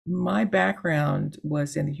my background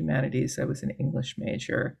was in the humanities. I was an English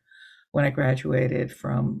major. When I graduated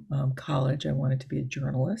from college, I wanted to be a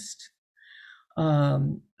journalist.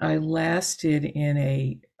 I lasted in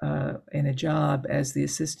a job as the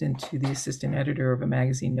assistant to the assistant editor of a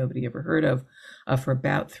magazine nobody ever heard of for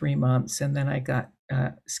about 3 months, and then I got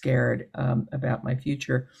scared about my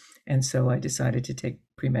future, and so I decided to take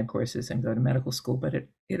pre-med courses and go to medical school. But it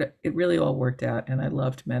really all worked out, and I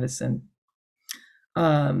loved medicine.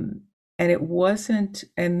 Um, and it wasn't,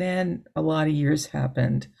 and then a lot of years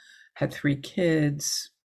happened. Had 3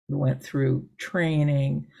 kids, went through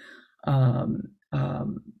training. Um,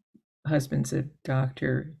 um, Husband's a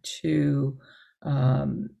doctor too.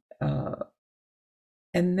 Um, uh,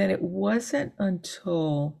 and then it wasn't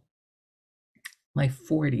until my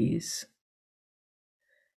 40s,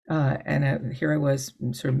 and here I was,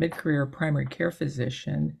 sort of mid-career primary care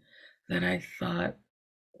physician, that I thought,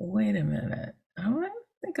 wait a minute, I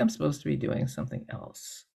think I'm supposed to be doing something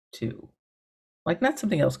else too. Like, not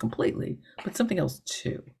something else completely, but something else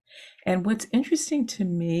too. And what's interesting to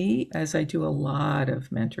me, as I do a lot of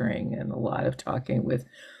mentoring and a lot of talking with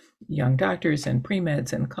young doctors and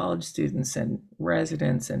pre-meds and college students and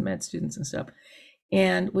residents and med students and stuff,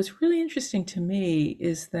 and what's really interesting to me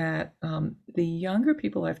is that the younger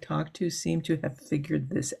people I've talked to seem to have figured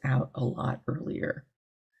this out a lot earlier.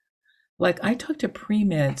 Like, I talk to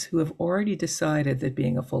pre-meds who have already decided that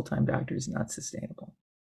being a full-time doctor is not sustainable,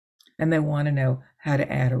 and they want to know how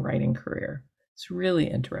to add a writing career. It's really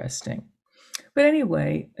interesting. But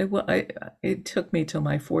anyway, it took me till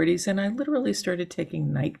my 40s, and I literally started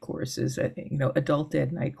taking night courses, adult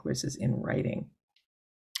ed night courses in writing.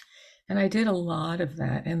 And I did a lot of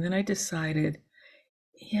that. And then I decided,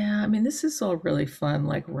 yeah, I mean, this is all really fun,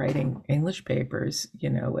 like writing English papers,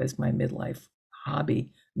 as my midlife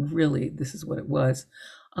hobby. Really, this is what it was.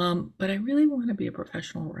 But I really want to be a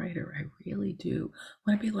professional writer. I really do.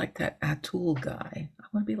 I want to be like that Atul guy. I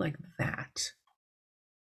want to be like that.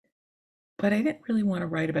 But I didn't really want to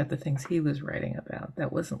write about the things he was writing about.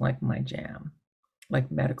 That wasn't like my jam,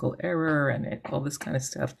 like medical error and all this kind of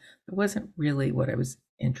stuff. It wasn't really what I was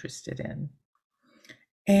interested in.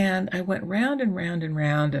 And I went round and round and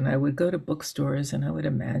round, and I would go to bookstores and I would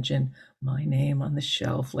imagine my name on the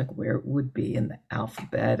shelf, like where it would be in the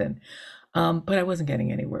alphabet. But I wasn't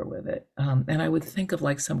getting anywhere with it. And I would think of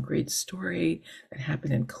like some great story that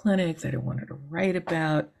happened in clinic that I wanted to write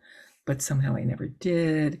about, but somehow I never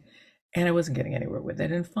did. And I wasn't getting anywhere with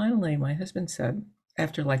it. And finally, my husband said,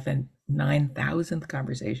 after like the 9,000th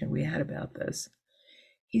conversation we had about this,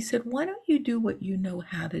 he said, why don't you do what you know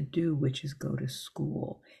how to do, which is go to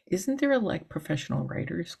school? Isn't there a like professional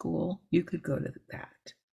writer school? You could go to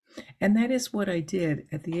that. And that is what I did.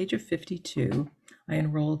 At the age of 52, I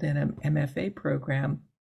enrolled in an MFA program,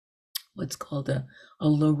 what's called a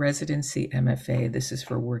low residency MFA. This is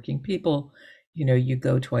for working people. You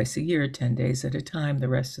go twice a year, 10 days at a time. The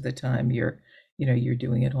rest of the time you're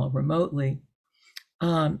doing it all remotely.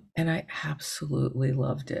 And I absolutely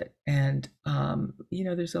loved it. And,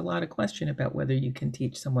 there's a lot of question about whether you can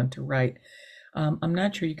teach someone to write. I'm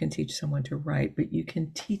not sure you can teach someone to write, but you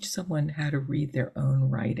can teach someone how to read their own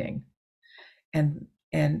writing. And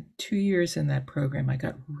 2 years in that program, I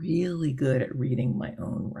got really good at reading my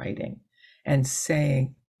own writing and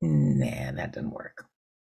saying, nah, that didn't work.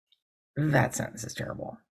 That sentence is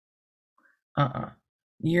terrible.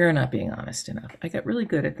 You're not being honest enough. I got really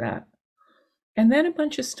good at that. And then a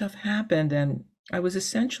bunch of stuff happened, and I was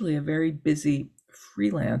essentially a very busy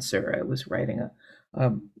freelancer. I was writing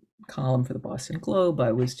a column for the Boston Globe.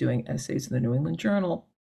 I was doing essays in the New England Journal,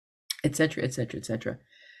 et cetera, et cetera, et cetera.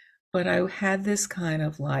 But I had this kind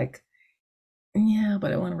of like, yeah,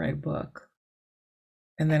 but I want to write a book.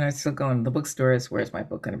 And then I still go into the bookstores. Where's my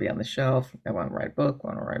book going to be on the shelf? I want to write a book.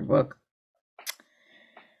 Want to write a book.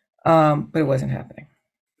 But it wasn't happening.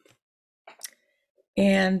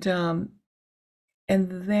 And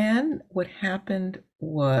then what happened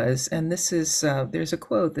was, and this is, there's a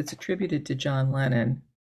quote that's attributed to John Lennon.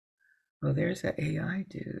 Oh, there's that AI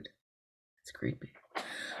dude. It's creepy.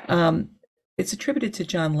 It's attributed to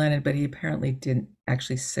John Lennon, but he apparently didn't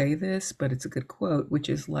actually say this, but it's a good quote, which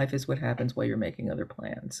is, life is what happens while you're making other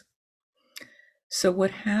plans. So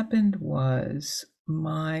what happened was,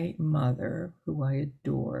 my mother, who I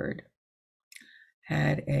adored,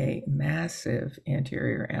 had a massive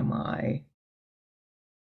anterior MI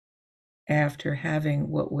after having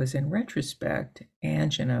what was, in retrospect,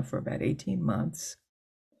 angina for about 18 months,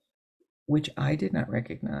 which I did not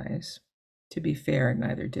recognize. To be fair,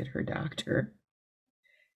 neither did her doctor.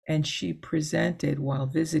 And she presented while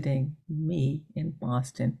visiting me in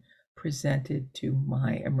Boston, presented to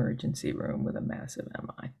my emergency room with a massive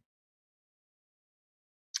MI.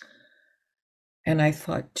 And I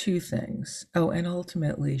thought two things. Oh, and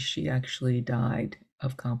ultimately, she actually died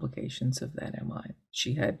of complications of that MI.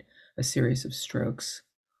 She had a series of strokes,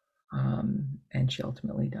 and she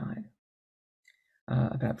ultimately died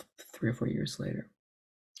about 3 or 4 years later.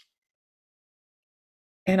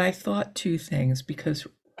 And I thought two things, because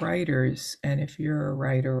writers, and if you're a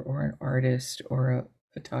writer or an artist or a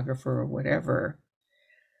photographer or whatever,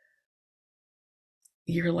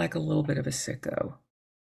 you're like a little bit of a sicko,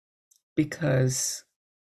 because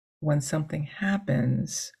when something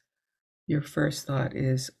happens, your first thought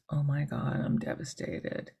is, oh my God, I'm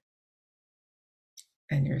devastated.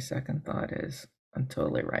 And your second thought is, I'm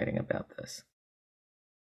totally writing about this.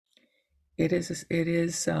 It is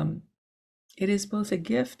both a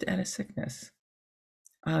gift and a sickness.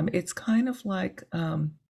 It's kind of like,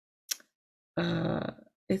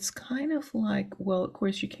 well, of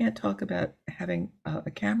course, you can't talk about having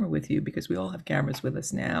a camera with you because we all have cameras with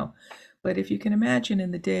us now. But if you can imagine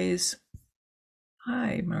in the days,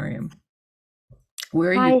 hi, Mariam,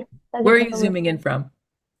 where Hi, where Dr. are you Koven. zooming in from?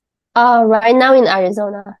 Right now in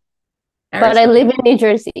Arizona, but I live Arizona. in New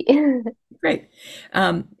Jersey. Great.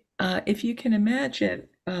 If you can imagine,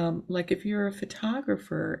 like if you're a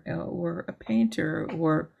photographer or a painter,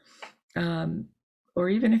 um, or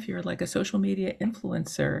even if you're like a social media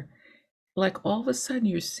influencer, like all of a sudden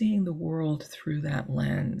you're seeing the world through that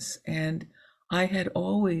lens. And I had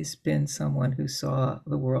always been someone who saw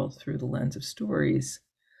the world through the lens of stories.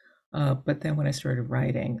 But then when I started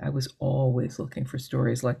writing, I was always looking for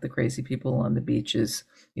stories like the crazy people on the beaches,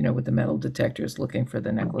 with the metal detectors looking for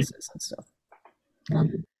the necklaces and stuff.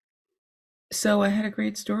 So I had a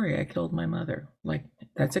great story. I killed my mother. Like,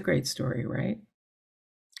 that's a great story, right?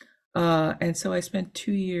 And so I spent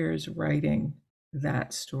 2 years writing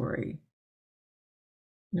that story.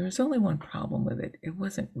 There was only one problem with it. It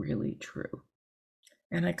wasn't really true.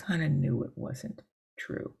 And I kind of knew it wasn't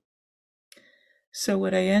true. So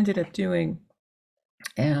what I ended up doing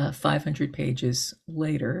 500 pages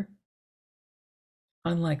later,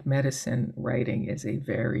 unlike medicine, writing is a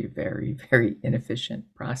very, very, very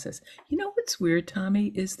inefficient process. You know what's weird,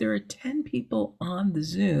 Tommy, is there are 10 people on the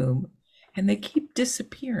Zoom and they keep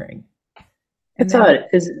disappearing. And It's then, odd.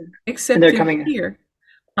 And except they're in coming. here,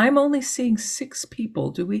 I'm only seeing 6 people.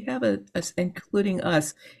 Do we have including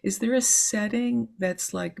us, is there a setting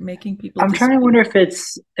that's like making people I'm trying to disappear? wonder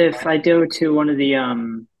if I go to one of the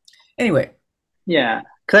Anyway, yeah,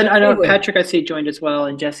 because I know anyway, Patrick I see joined as well,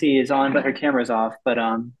 and Jesse is on, but her camera's off. But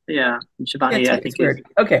yeah, and yeah, Shivani I it's think is weird.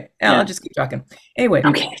 Okay, I'll yeah. just keep talking. Anyway,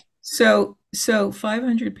 Okay. so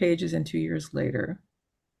 500 pages and 2 years later,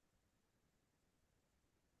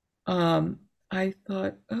 um, I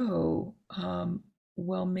thought, oh,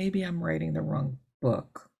 well, maybe I'm writing the wrong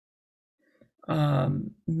book.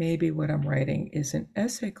 Maybe what I'm writing is an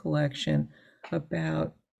essay collection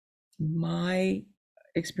about my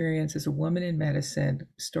experience as a woman in medicine,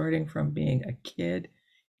 starting from being a kid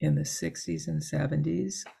in the 60s and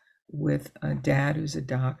 70s with a dad who's a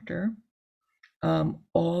doctor,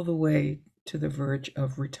 all the way to the verge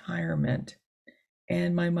of retirement.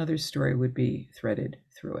 And my mother's story would be threaded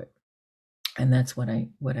through it. And that's what I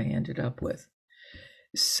ended up with.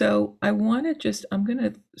 So I'm gonna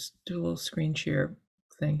do a little screen share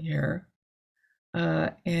thing here.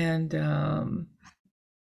 And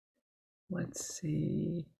let's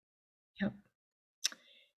see. Yep.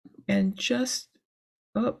 And just,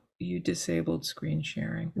 oh, you disabled screen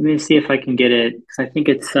sharing. Let me see if I can get it because I think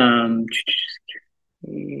it's give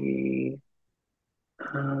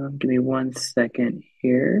me 1 second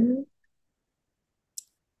here.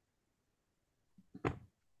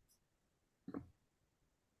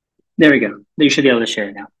 There we go. You should be able to share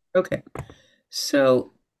it now. Okay.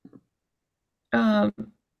 So um,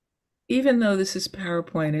 even though this is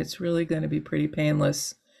PowerPoint, it's really going to be pretty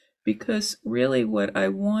painless, because really what I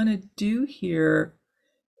want to do here,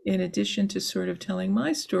 in addition to sort of telling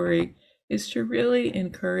my story, is to really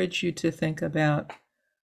encourage you to think about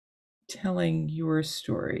telling your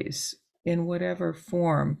stories in whatever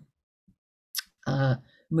form uh,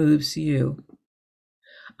 moves you.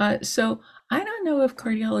 So I don't know if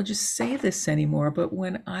cardiologists say this anymore, but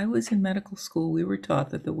when I was in medical school, we were taught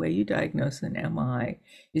that the way you diagnose an MI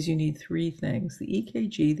is you need three things: the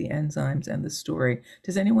EKG, the enzymes, and the story.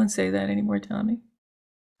 Does anyone say that anymore, Tommy?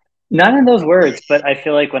 Not in those words, but I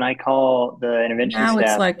feel like when I call the intervention Now it's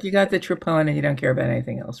staff. like you got the troponin and you don't care about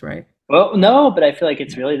anything else, right? Well, no, but I feel like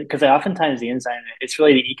it's really because oftentimes the enzyme, it's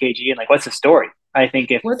really the EKG and like, what's the story? I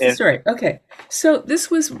think What's the if story? Okay, so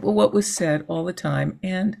this was what was said all the time,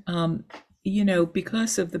 and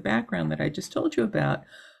because of the background that I just told you about,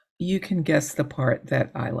 you can guess the part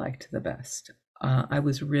that I liked the best. I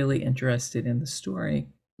was really interested in the story.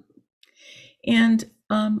 And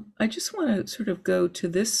I just want to sort of go to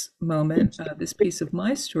this moment, this piece of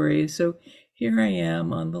my story. So here I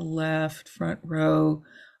am on the left, front row.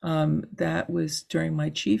 That was during my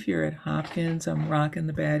chief year at Hopkins. I'm rocking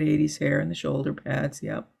the bad 80s hair and the shoulder pads.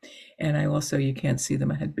 Yep. And I also, you can't see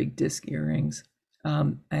them, I had big disc earrings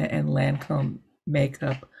and Lancome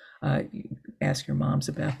makeup. Ask your moms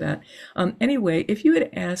about that. Anyway, if you had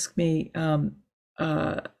asked me,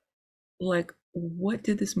 like, what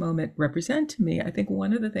did this moment represent to me? I think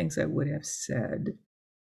one of the things I would have said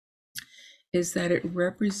is that it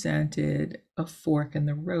represented a fork in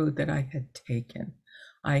the road that I had taken.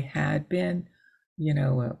 I had been,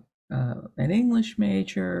 an English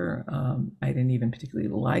major. I didn't even particularly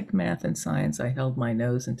like math and science. I held my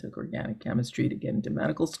nose and took organic chemistry to get into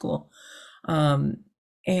medical school.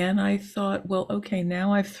 And I thought, well, okay,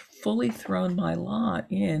 now I've fully thrown my lot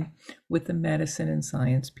in with the medicine and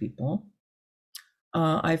science people.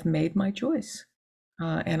 I've made my choice.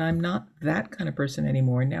 And I'm not that kind of person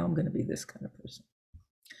anymore. Now I'm going to be this kind of person.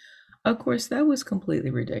 Of course, that was completely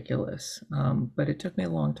ridiculous, but it took me a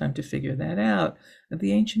long time to figure that out.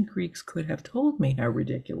 The ancient Greeks could have told me how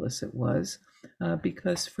ridiculous it was,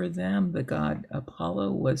 because for them, the god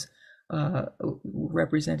Apollo was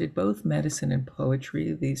represented both medicine and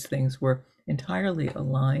poetry. These things were entirely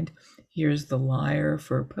aligned. Here's the lyre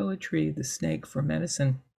for poetry, the snake for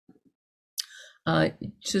medicine.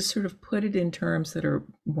 To sort of put it in terms that are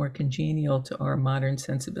more congenial to our modern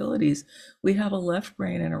sensibilities, we have a left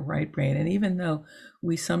brain and a right brain. And even though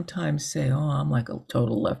we sometimes say, oh, I'm like a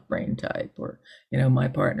total left brain type, or, my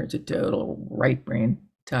partner's a total right brain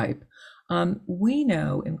type, we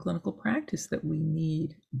know in clinical practice that we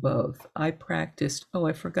need both. I practiced,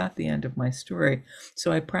 I forgot the end of my story.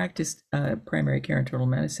 So I practiced primary care and total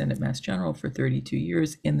medicine at Mass General for 32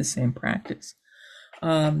 years in the same practice.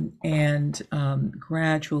 And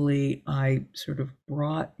gradually I sort of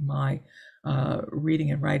brought my reading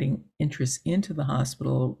and writing interests into the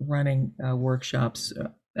hospital, running workshops,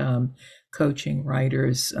 coaching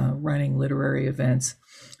writers, running literary events.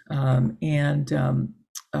 And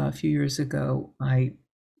a few years ago, I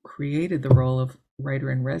created the role of writer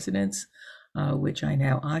in residence, which I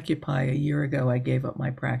now occupy. A year ago, I gave up my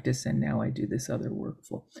practice, and now I do this other work,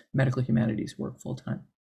 medical humanities work full time.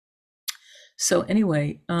 So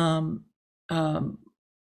anyway,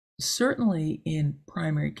 certainly in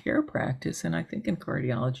primary care practice, and I think in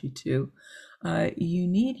cardiology too, you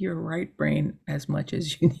need your right brain as much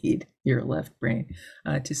as you need your left brain,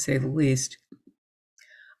 to say the least.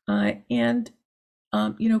 And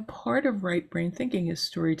part of right brain thinking is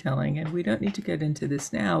storytelling, and we don't need to get into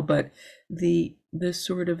this now, but the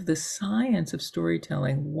sort of the science of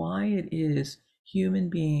storytelling, why it is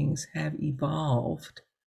human beings have evolved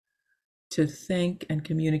to think and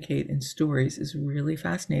communicate in stories, is really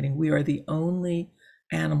fascinating. We are the only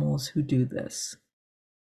animals who do this.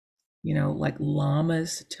 Like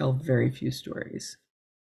llamas tell very few stories.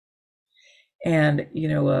 And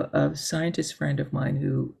a scientist friend of mine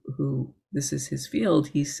who this is his field,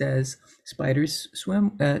 he says spiders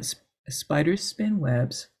spin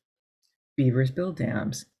webs, beavers build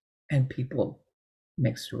dams, and people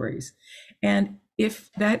make stories. And if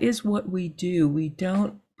that is what we do, we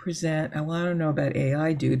don't present, well, I don't know about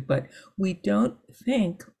AI, dude, but we don't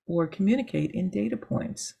think or communicate in data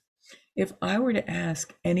points. If I were to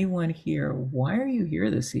ask anyone here, why are you here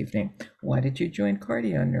this evening? Why did you join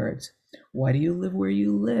CardioNerds? Why do you live where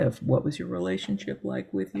you live? What was your relationship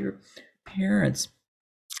like with your parents,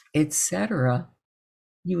 etc.?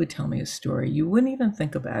 You would tell me a story. You wouldn't even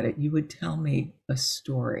think about it. You would tell me a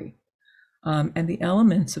story. And the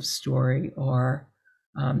elements of story are,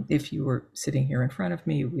 if you were sitting here in front of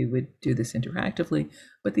me, we would do this interactively.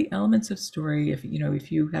 But the elements of story, if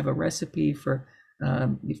you have a recipe for,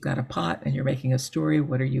 you've got a pot and you're making a story,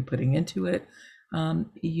 what are you putting into it?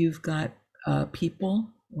 You've got people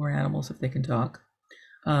or animals if they can talk.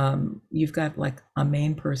 You've got like a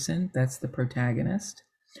main person, that's the protagonist.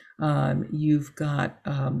 You've got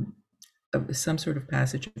some sort of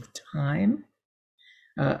passage of time,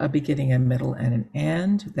 a beginning, a middle, and an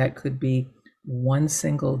end. That could be one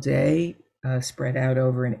single day spread out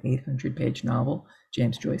over an 800-page novel.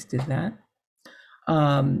 James Joyce did that.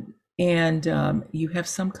 And you have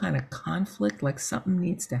some kind of conflict, like something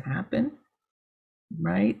needs to happen,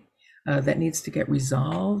 right? That needs to get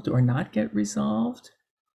resolved or not get resolved.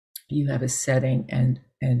 You have a setting and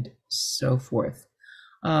so forth.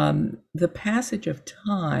 The passage of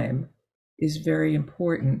time is very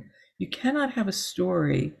important. You cannot have a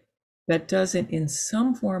story that doesn't in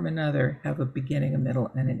some form or another have a beginning, a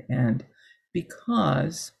middle, and an end,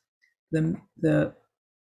 because the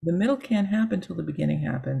middle can't happen till the beginning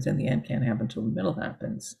happens, and the end can't happen till the middle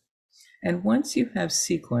happens. And once you have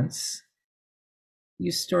sequence,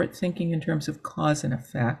 you start thinking in terms of cause and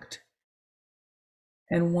effect.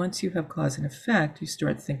 And once you have cause and effect, you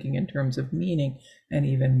start thinking in terms of meaning and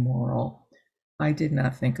even moral. I did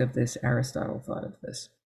not think of this. Aristotle thought of this.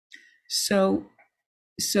 So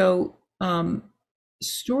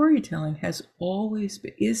storytelling has always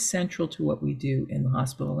been, is central to what we do in the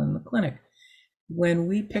hospital and the clinic. When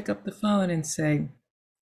we pick up the phone and say,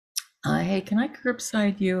 hey, can I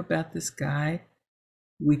curbside you about this guy?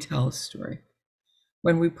 We tell a story.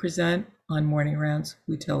 When we present on morning rounds,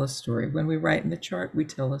 we tell a story. When we write in the chart, we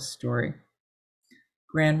tell a story.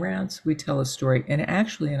 Grand rounds, we tell a story, and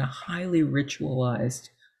actually in a highly ritualized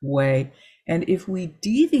way. And if we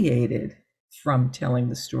deviated from telling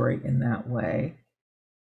the story in that way,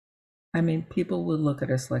 I mean, people would look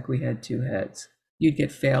at us like we had two heads. You'd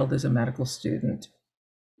get failed as a medical student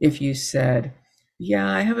if you said,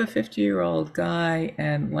 yeah, I have a 50-year-old guy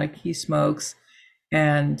and like he smokes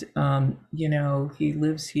and, he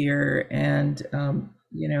lives here and,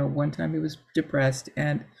 one time he was depressed.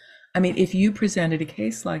 And I mean, if you presented a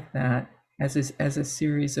case like that as a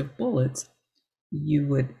series of bullets, you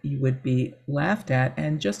would be laughed at,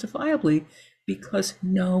 and justifiably, because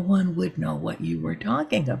no one would know what you were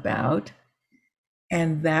talking about.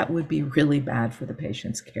 And that would be really bad for the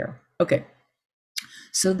patient's care. Okay.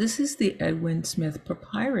 So this is the Edwin Smith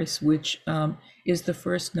Papyrus, which is the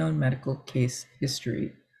first known medical case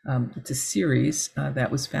history. It's a series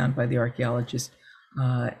that was found by the archaeologist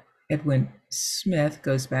Edwin Smith,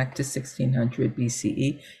 goes back to 1600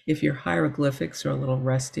 BCE. If your hieroglyphics are a little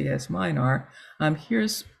rusty, as mine are,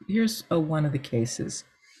 here's one of the cases.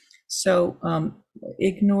 So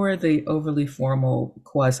ignore the overly formal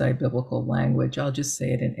quasi-biblical language. I'll just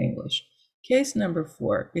say it in English. Case number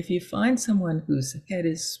 4, if you find someone whose head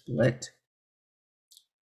is split,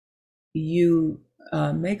 you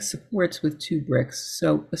make supports with 2 bricks,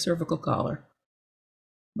 so a cervical collar,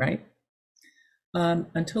 right?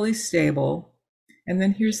 Until he's stable. And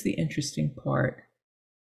then here's the interesting part.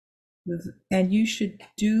 And you should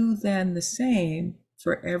do then the same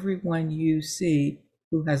for everyone you see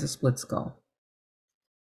who has a split skull.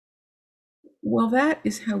 Well, that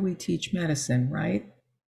is how we teach medicine, right?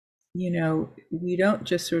 We don't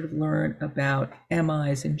just sort of learn about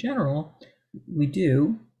MIs in general. We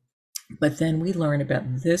do, but then we learn about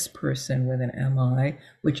this person with an MI,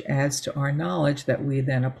 which adds to our knowledge that we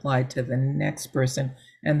then apply to the next person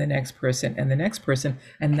and the next person and the next person.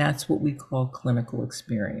 And that's what we call clinical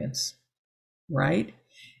experience, right?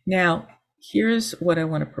 Now, here's what I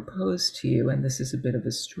want to propose to you, and this is a bit of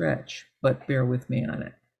a stretch, but bear with me on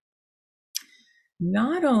it.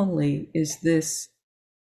 Not only is this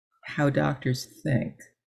how doctors think,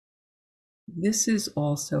 this is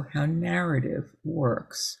also how narrative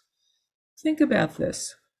works. Think about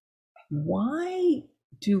this. Why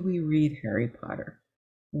do we read Harry Potter?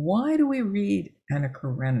 Why do we read Anna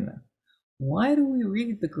Karenina? Why do we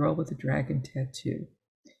read The Girl with the Dragon Tattoo?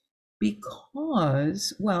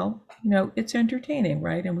 Because, well, it's entertaining,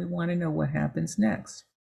 right? And we want to know what happens next.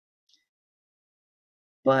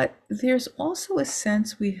 But there's also a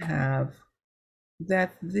sense we have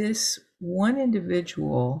that this one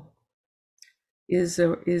individual is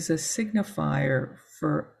a signifier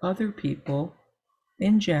for other people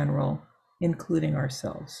in general, including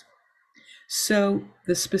ourselves. So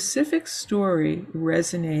the specific story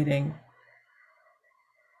resonating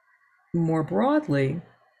more broadly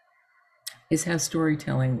is how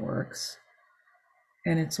storytelling works.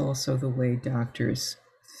 And it's also the way doctors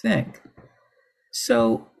think.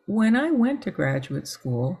 So when I went to graduate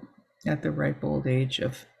school at the ripe old age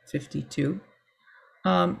of 52,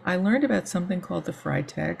 I learned about something called the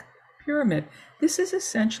Freytag pyramid. This is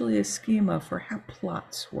essentially a schema for how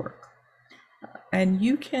plots work. And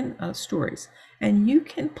you can, stories, and you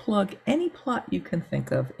can plug any plot you can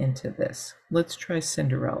think of into this. Let's try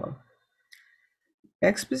Cinderella.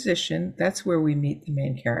 Exposition, that's where we meet the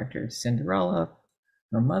main character. Cinderella,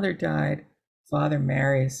 her mother died, father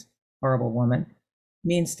marries, horrible woman,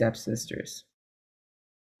 mean stepsisters.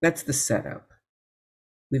 That's the setup.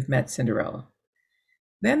 We've met Cinderella.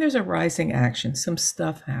 Then there's a rising action. Some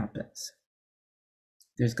stuff happens.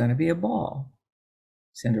 There's going to be a ball.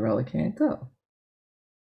 Cinderella can't go.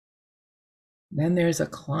 Then there's a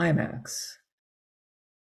climax.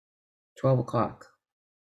 12 o'clock.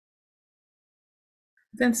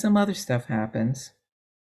 Then some other stuff happens.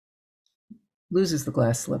 Loses the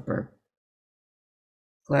glass slipper.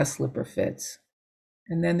 Glass slipper fits.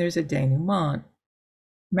 And then there's a denouement,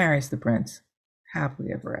 marries the prince,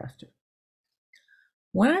 happily ever after.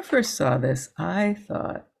 When I first saw this, I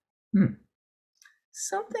thought,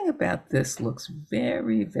 something about this looks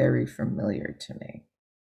very, very familiar to me.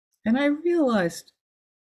 And I realized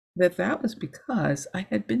that that was because I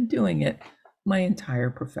had been doing it my entire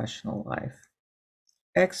professional life.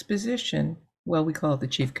 Exposition, well, we call it the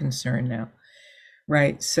chief concern now,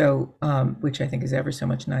 right? So, which I think is ever so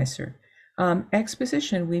much nicer.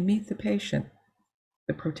 Exposition, we meet the patient,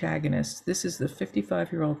 the protagonist. This is the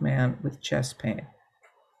 55-year-old man with chest pain.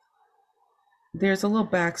 There's a little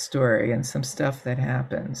backstory and some stuff that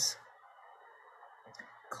happens.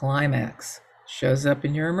 Climax, shows up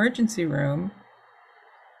in your emergency room.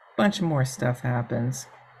 Bunch of more stuff happens.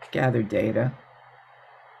 Gather data.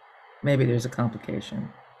 Maybe there's a complication.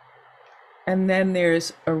 And then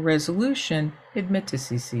there's a resolution, admit to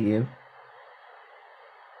CCU,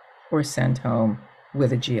 or send home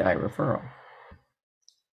with a GI referral.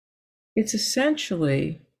 It's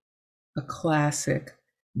essentially a classic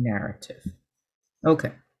narrative.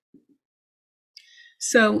 Okay.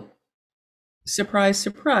 So, surprise,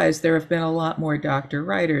 surprise, there have been a lot more doctor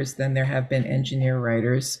writers than there have been engineer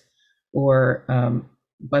writers or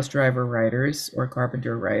bus driver writers or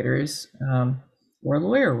carpenter writers or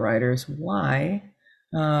lawyer writers. Why?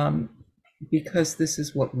 Because this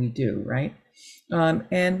is what we do, right?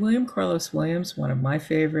 And William Carlos Williams, one of my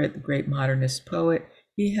favorite, the great modernist poet,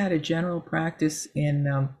 he had a general practice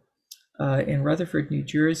in Rutherford, New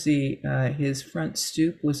Jersey. His front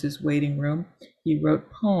stoop was his waiting room. He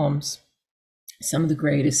wrote poems, some of the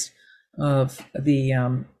greatest of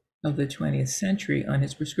the 20th century, on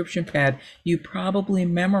his prescription pad. You probably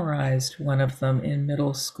memorized one of them in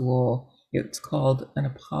middle school. It's called An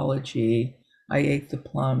Apology. I ate the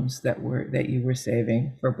plums that you were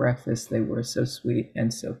saving for breakfast. They were so sweet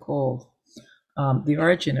and so cold. The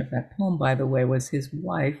origin of that poem, by the way, was his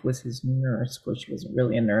wife was his nurse. Of course, she wasn't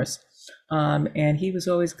really a nurse. And he was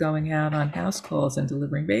always going out on house calls and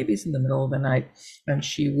delivering babies in the middle of the night. And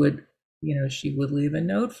she would leave a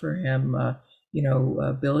note for him.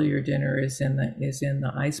 Bill, your dinner is in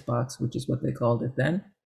the ice box, which is what they called it then.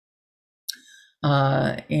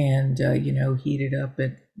 Heat it up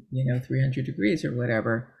at 300 degrees or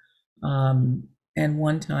whatever. And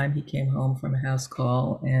one time he came home from a house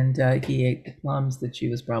call and he ate the plums that she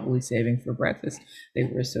was probably saving for breakfast. They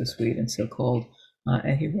were so sweet and so cold.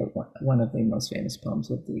 And he wrote one of the most famous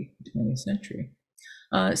poems of the 20th century.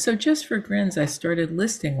 So just for grins, I started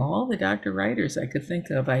listing all the doctor writers I could think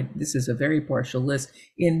of. This is a very partial list,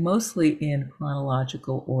 mostly in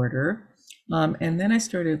chronological order. And then I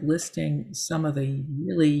started listing some of the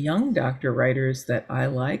really young doctor writers that I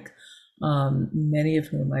like, many of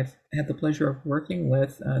whom I've had the pleasure of working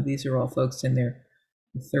with. These are all folks in their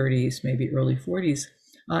 30s, maybe early 40s.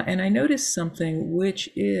 And I noticed something, which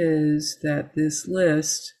is that this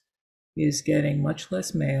list is getting much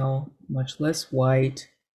less male, much less white,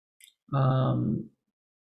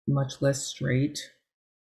 much less straight,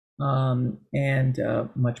 and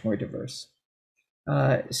much more diverse.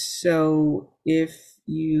 So if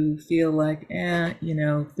you feel like,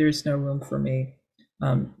 there's no room for me,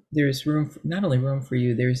 there's not only room for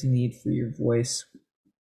you, there's need for your voice.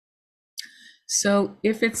 So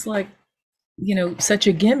if it's like, such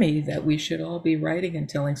a gimme that we should all be writing and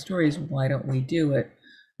telling stories, why don't we do it?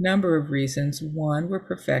 Number of reasons. One, we're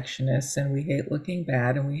perfectionists and we hate looking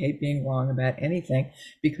bad and we hate being wrong about anything,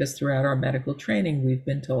 because throughout our medical training, we've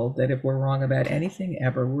been told that if we're wrong about anything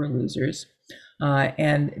ever, we're losers.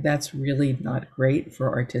 And that's really not great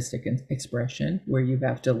for artistic expression, where you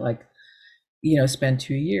have to spend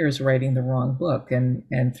 2 years writing the wrong book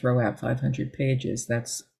and throw out 500 pages.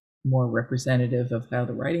 That's more representative of how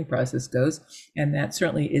the writing process goes. And that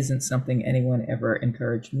certainly isn't something anyone ever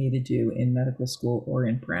encouraged me to do in medical school or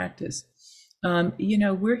in practice.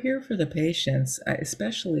 We're here for the patients,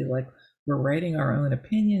 especially like we're writing our own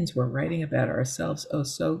opinions. We're writing about ourselves. Oh,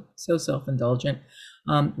 so self-indulgent.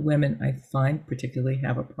 Women, I find, particularly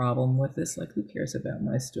have a problem with this. Like, who cares about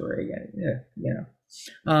my story?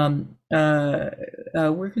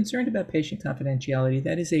 We're concerned about patient confidentiality.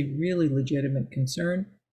 That is a really legitimate concern,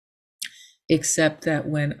 except that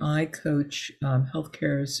when I coach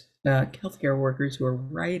healthcare workers who are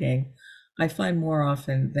writing, I find more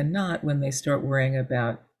often than not, when they start worrying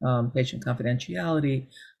about patient confidentiality,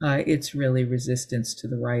 it's really resistance to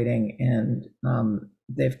the writing, and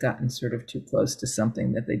they've gotten sort of too close to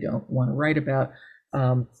something that they don't want to write about,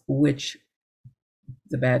 which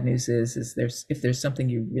the bad news is if there's something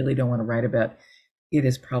you really don't want to write about, it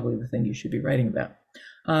is probably the thing you should be writing about.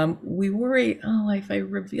 We worry, if I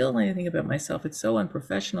reveal anything about myself, it's so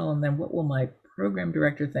unprofessional, and then what will my program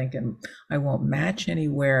director think? And I won't match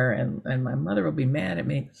anywhere, and my mother will be mad at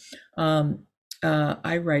me.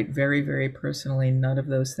 I write very, very personally. None of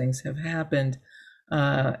those things have happened.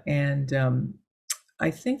 And I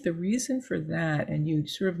think the reason for that, and you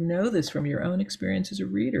sort of know this from your own experience as a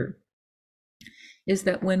reader, is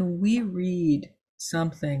that when we read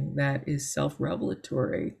something that is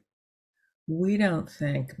self-revelatory, we don't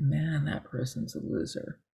think, man, that person's a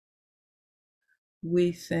loser.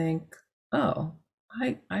 We think, oh,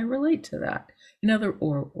 I relate to that.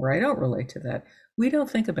 Or I don't relate to that. We don't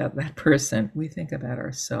think about that person. We think about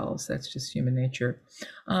ourselves. That's just human nature.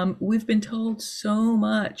 We've been told so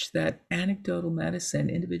much that anecdotal medicine,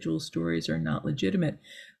 individual stories are not legitimate,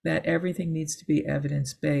 that everything needs to be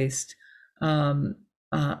evidence-based.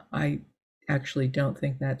 I actually don't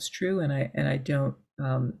think that's true, and I don't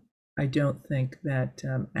think that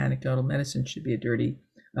anecdotal medicine should be a dirty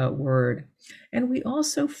word. And we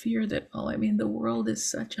also fear that, the world is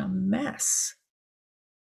such a mess.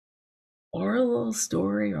 Our little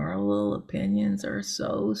story, our little opinions are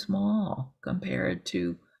so small compared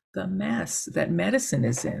to the mess that medicine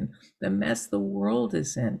is in, the mess the world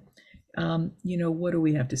is in. What do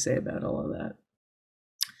we have to say about all of that?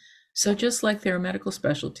 So just like there are medical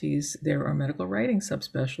specialties, there are medical writing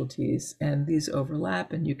subspecialties, and these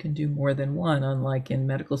overlap, and you can do more than one, unlike in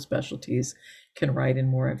medical specialties, can write in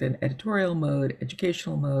more of an editorial mode,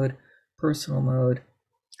 educational mode, personal mode.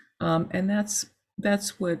 And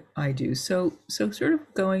that's what I do. So sort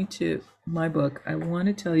of going to my book, I want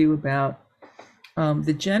to tell you about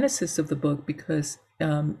the genesis of the book, because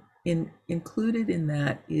included in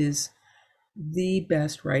that is the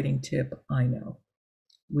best writing tip I know,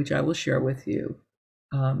 which I will share with you.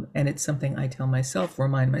 And it's something I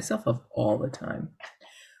remind myself of all the time,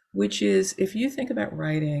 which is, if you think about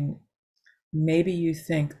writing, maybe you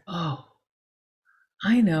think, oh,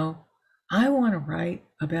 I know, I want to write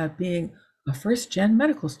about being a first-gen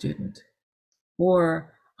medical student,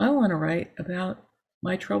 or I want to write about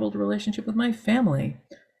my troubled relationship with my family,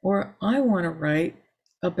 or I want to write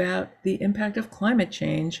about the impact of climate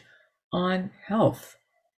change on health.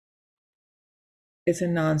 It's a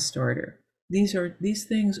non-starter. These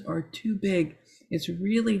things are too big. It's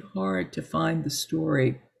really hard to find the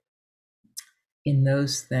story in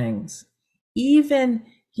those things. Even,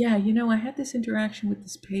 I had this interaction with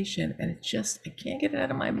this patient, and I can't get it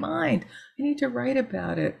out of my mind. I need to write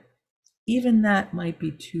about it. Even that might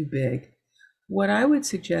be too big. What I would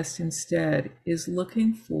suggest instead is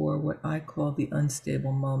looking for what I call the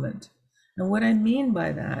unstable moment. And what I mean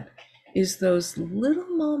by that is those little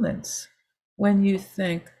moments when you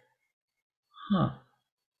think,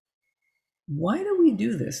 why do we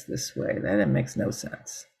do this way? That makes no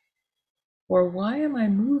sense. Or why am I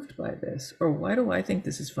moved by this? Or why do I think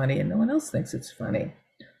this is funny and no one else thinks it's funny?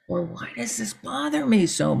 Or why does this bother me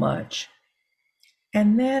so much?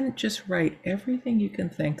 And then just write everything you can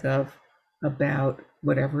think of about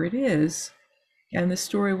whatever it is, and the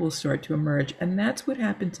story will start to emerge. And that's what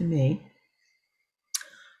happened to me.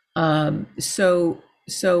 So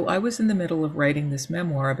I was in the middle of writing this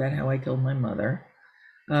memoir about how I killed my mother.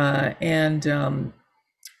 I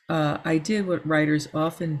did what writers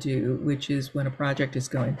often do, which is, when a project is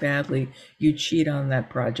going badly, you cheat on that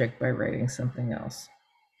project by writing something else.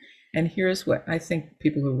 And here's what I think: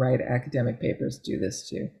 people who write academic papers do this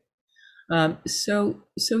too. So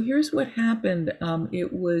here's what happened.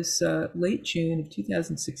 It was late June of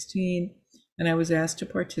 2016, and I was asked to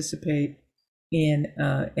participate in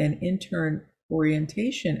an intern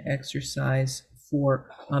orientation exercise for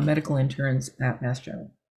medical interns at Mass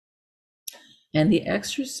General. And the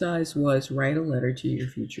exercise was, write a letter to your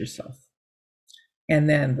future self. And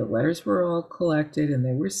then the letters were all collected and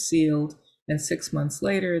they were sealed. And 6 months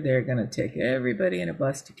later, they're going to take everybody in a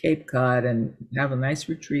bus to Cape Cod and have a nice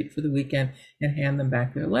retreat for the weekend and hand them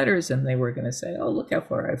back their letters. And they were going to say, oh, look how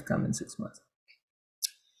far I've come in 6 months.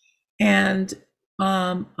 And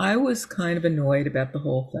I was kind of annoyed about the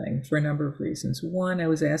whole thing for a number of reasons. One, I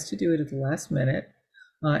was asked to do it at the last minute,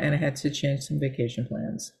 and I had to change some vacation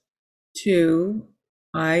plans. Two,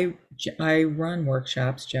 I run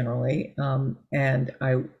workshops generally, and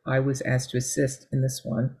I was asked to assist in this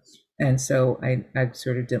one. And so I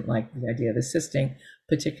sort of didn't like the idea of assisting.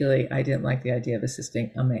 Particularly, I didn't like the idea of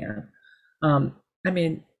assisting a man. I'm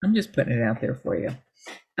just putting it out there for you.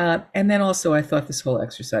 And then also, I thought this whole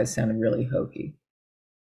exercise sounded really hokey.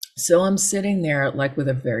 So I'm sitting there like with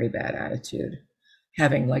a very bad attitude,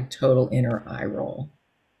 having like total inner eye roll.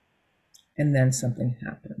 And then something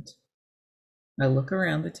happened. I look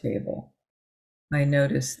around the table. I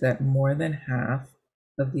notice that more than half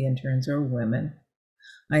of the interns are women.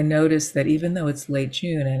 I notice that even though it's late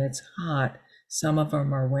June and it's hot, Some of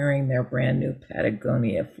them are wearing their brand new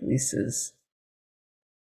Patagonia fleeces.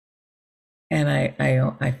 And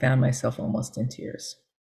I found myself almost in tears.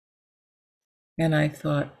 And I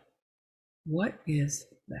thought, what is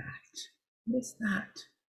that? What is that?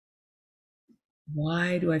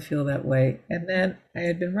 Why do I feel that way? And then I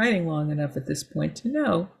had been writing long enough at this point to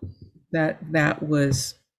know that that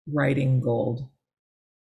was writing gold.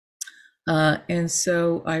 And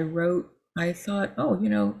so I wrote, I thought, oh,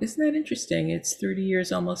 isn't that interesting? It's 30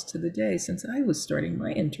 years almost to the day since I was starting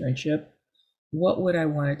my internship. What would I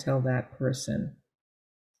want to tell that person?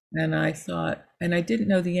 And I thought, and I didn't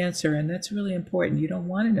know the answer, and that's really important. You don't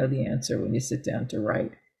want to know the answer when you sit down to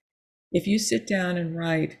write. If you sit down and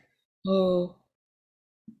write, oh,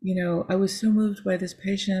 I was so moved by this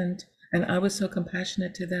patient, and I was so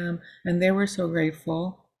compassionate to them, and they were so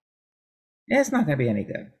grateful, it's not going to be any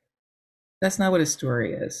good. That's not what a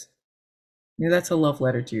story is. That's a love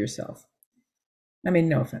letter to yourself. I mean,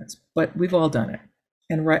 no offense, but we've all done it,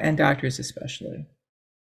 and doctors especially.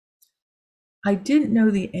 I didn't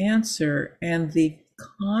know the answer, and the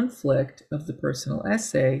conflict of the personal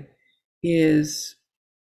essay is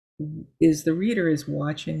the reader is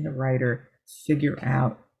watching the writer figure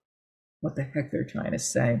out what the heck they're trying to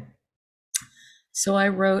say. So I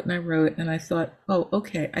wrote and I wrote, and I thought, oh,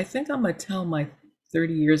 okay, I think I'm going to tell my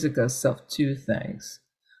 30 years ago self two things.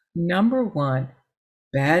 Number one,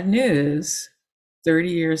 bad news, 30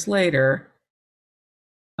 years later,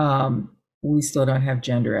 we still don't have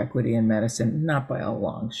gender equity in medicine, not by a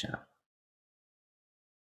long shot.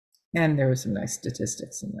 And there were some nice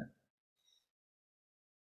statistics in that.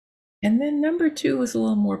 And then number two was a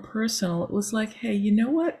little more personal. It was like, hey, you know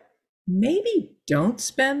what? Maybe don't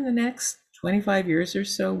spend the next 25 years or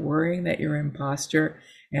so worrying that you're an imposter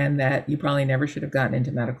and that you probably never should have gotten into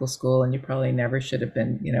medical school, and you probably never should have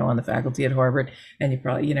been, on the faculty at Harvard, and you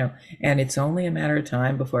probably, and it's only a matter of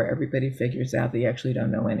time before everybody figures out that you actually don't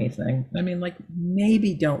know anything. I mean, like,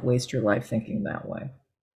 maybe don't waste your life thinking that way.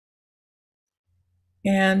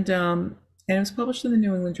 And it was published in the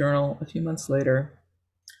New England Journal a few months later.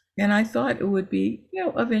 And I thought it would be,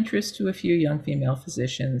 of interest to a few young female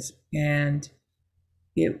physicians. And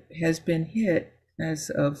it has been hit as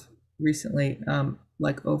of recently,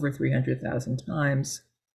 like over 300,000 times.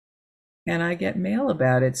 And I get mail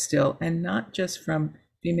about it still, and not just from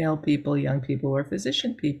female people, young people, or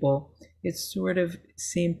physician people. It sort of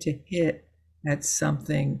seemed to hit at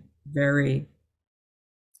something very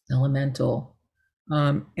elemental.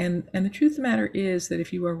 And the truth of the matter is that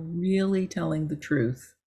if you are really telling the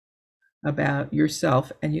truth about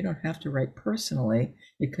yourself, and you don't have to write personally,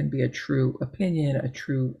 it can be a true opinion, a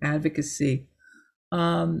true advocacy,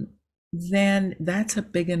 then that's a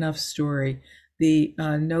big enough story. The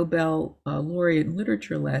Nobel laureate in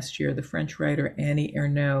literature last year, the French writer Annie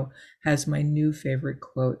Ernaux, has my new favorite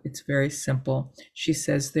quote. It's very simple. She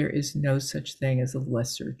says, "There is no such thing as a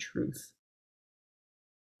lesser truth.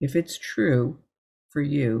 If it's true for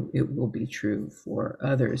you, it will be true for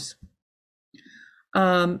others."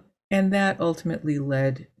 And that ultimately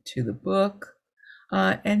led to the book.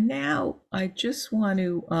 And now I just want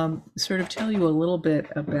to sort of tell you a little bit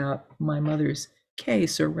about my mother's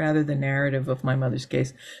case, or rather the narrative of my mother's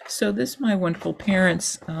case. So this, my wonderful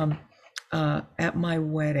parents at my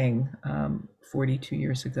wedding 42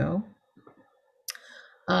 years ago.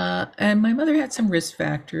 And my mother had some risk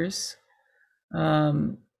factors.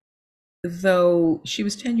 Though she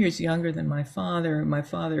was 10 years younger than my father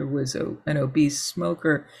was an obese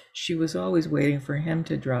smoker. She was always waiting for him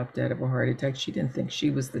to drop dead of a heart attack. She didn't think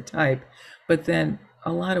she was the type, but then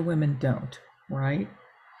a lot of women don't, right?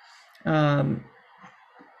 And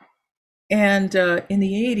in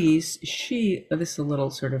the 80s, this is a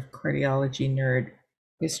little sort of cardiology nerd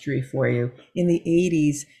history for you. In the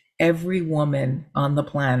 80s, every woman on the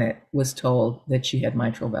planet was told that she had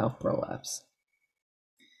mitral valve prolapse,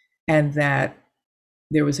 and that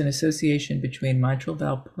there was an association between mitral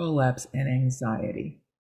valve prolapse and anxiety.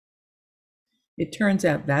 It turns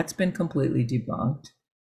out that's been completely debunked.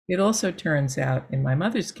 It also turns out, in my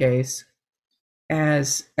mother's case,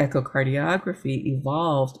 as echocardiography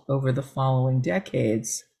evolved over the following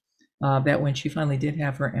decades, that when she finally did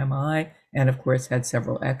have her MI, and of course had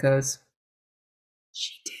several echoes,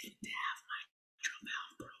 she didn't have mitral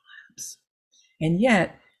valve prolapse. And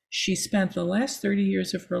yet, she spent the last 30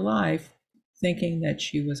 years of her life thinking that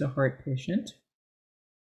she was a heart patient,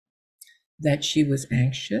 that she was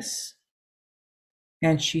anxious,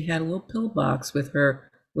 and she had a little pill box with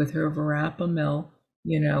her verapamil,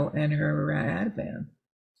 and her Ativan,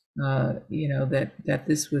 that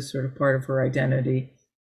this was sort of part of her identity.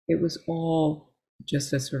 It was all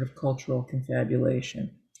just a sort of cultural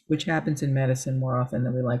confabulation. which happens in medicine more often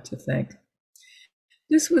than we like to think.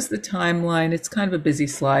 This was the timeline. It's kind of a busy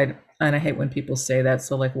slide, and I hate when people say that.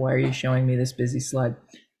 So, like, why are you showing me this busy slide?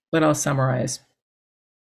 But I'll summarize.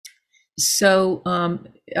 So,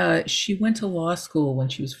 she went to law school when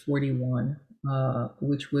she was 41,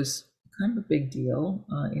 which was kind of a big deal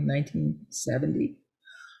in 1970.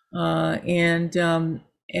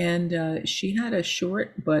 And she had a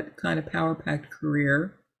short but kind of power-packed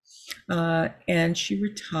career. And she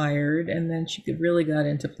retired, and then she really got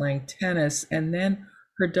into playing tennis. And then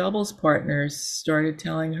her doubles partners started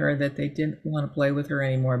telling her that they didn't want to play with her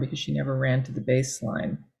anymore because she never ran to the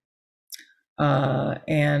baseline.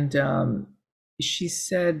 And she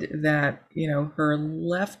said that, her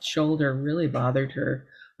left shoulder really bothered her.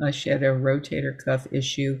 She had a rotator cuff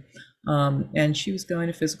issue, and she was going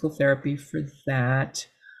to physical therapy for that.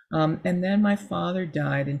 And then my father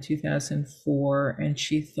died in 2004, and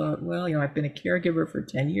she thought, well, I've been a caregiver for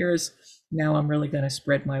 10 years. Now I'm really going to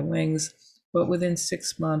spread my wings. But within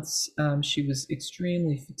 6 months, she was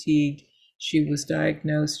extremely fatigued. She was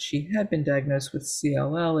diagnosed, she had been diagnosed with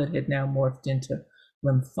CLL. It had now morphed into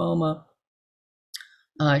lymphoma.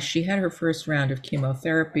 She had her first round of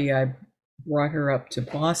chemotherapy. I brought her up to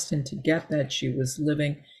Boston to get that. She was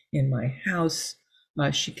living in my house.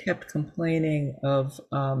 She kept complaining of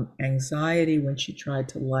anxiety when she tried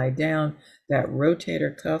to lie down. That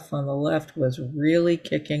rotator cuff on the left was really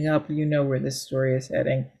kicking up. You know where this story is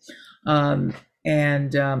heading. And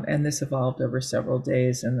this evolved over several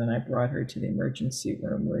days, and then I brought her to the emergency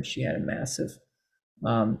room where she had a massive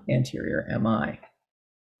anterior MI.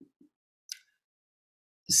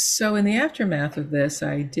 So in the aftermath of this,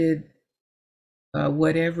 I did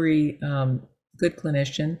what every good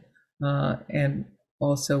clinician and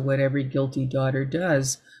also what every guilty daughter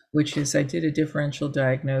does, which is I did a differential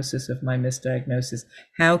diagnosis of my misdiagnosis.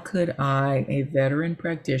 How could I, a veteran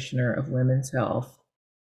practitioner of women's health,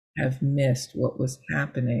 have missed what was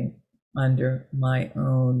happening under my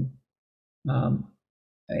own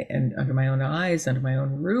and under my own eyes, under my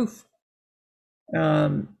own roof?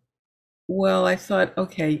 Well, I thought,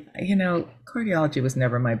 okay, cardiology was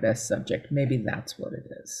never my best subject. Maybe that's what it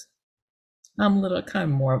is. I'm a little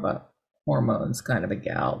kind of more of a hormones kind of a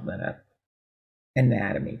gal than a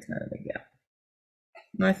anatomy kind of a gal.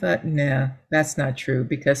 And I thought, nah, that's not true,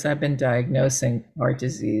 because I've been diagnosing heart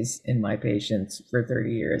disease in my patients for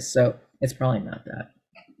 30 years, so it's probably not that.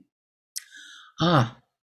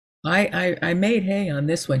 I made hay on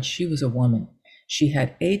this one. She was a woman. She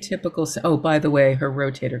had atypical, oh, by the way, her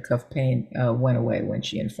rotator cuff pain went away when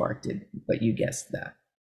she infarcted, but you guessed that.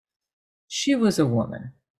 She was a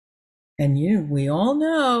woman. And we all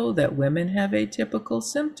know that women have atypical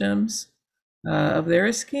symptoms of their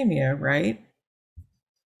ischemia, right?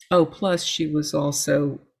 Oh, plus she was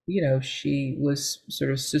also, she was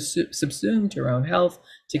sort of subsumed her own health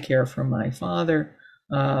to care for my father,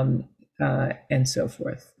 and so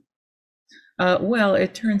forth. Well,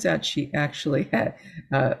 it turns out she actually had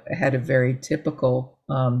a very typical,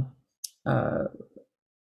 CAD.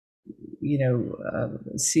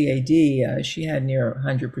 She had near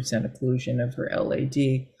 100% occlusion of her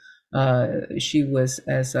LAD. She was,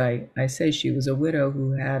 as I say, she was a widow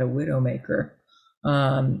who had a widowmaker.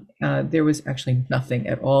 There was actually nothing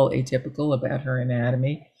at all atypical about her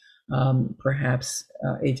anatomy, perhaps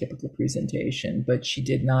atypical presentation, but she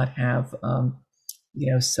did not have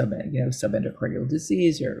subendocardial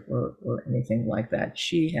disease or anything like that.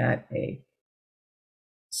 She had a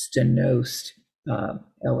stenosed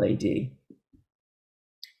LAD.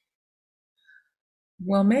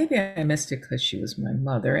 Well, maybe I missed it because she was my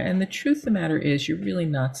mother. And the truth of the matter is, you're really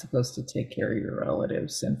not supposed to take care of your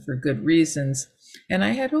relatives, and for good reasons. And I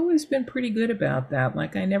had always been pretty good about that.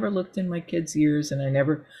 Like, I never looked in my kids' ears, and I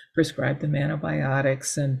never prescribed them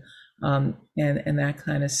antibiotics and that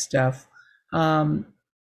kind of stuff.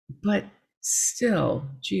 But still,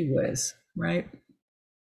 gee whiz, right?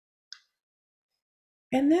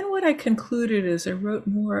 And then what I concluded as I wrote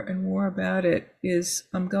more and more about it is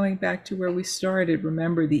I'm going back to where we started.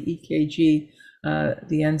 Remember the EKG,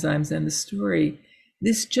 the enzymes, and the story.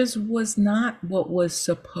 This just was not what was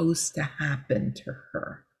supposed to happen to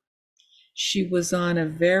her. She was on a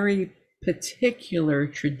very particular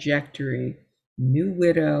trajectory. New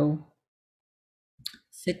widow,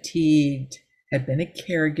 fatigued, had been a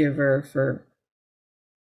caregiver for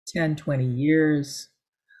 10, 20 years.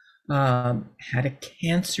 Had a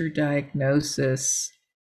cancer diagnosis.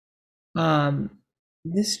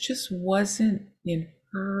 This just wasn't in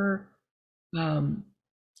her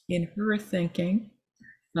thinking,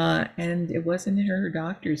 and it wasn't in her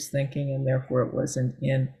doctor's thinking, and therefore it wasn't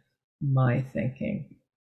in my thinking.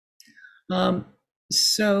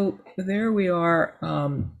 So there we are,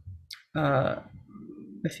 uh,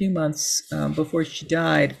 a few months before she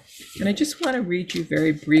died. And I just want to read you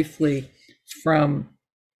very briefly from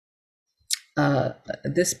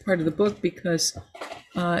this part of the book because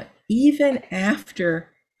even after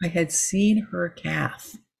I had seen her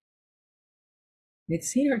calf,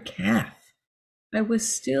 I was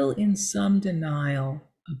still in some denial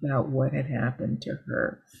about what had happened to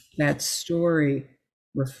her. That story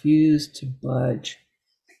refused to budge.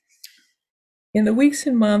 In the weeks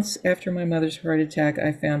and months after my mother's heart attack,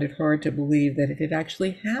 I found it hard to believe that it had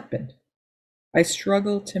actually happened. I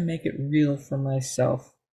struggled to make it real for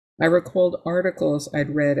myself. I recalled articles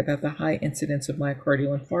I'd read about the high incidence of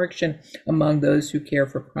myocardial infarction among those who care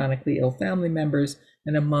for chronically ill family members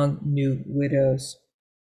and among new widows.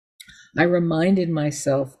 I reminded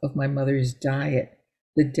myself of my mother's diet,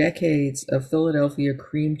 the decades of Philadelphia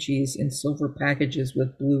cream cheese in silver packages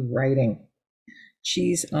with blue writing,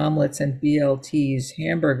 cheese omelets and BLTs,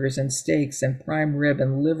 hamburgers and steaks and prime rib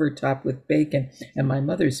and liver topped with bacon, and my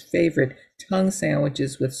mother's favorite, tongue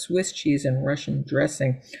sandwiches with Swiss cheese and Russian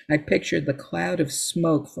dressing. I pictured the cloud of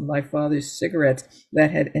smoke from my father's cigarettes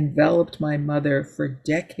that had enveloped my mother for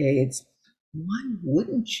decades. Why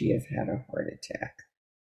wouldn't she have had a heart attack?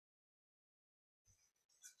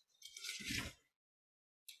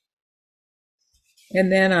 And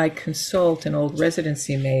then I consult an old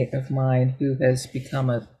residency mate of mine who has become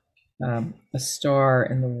a star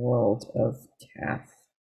in the world of cath.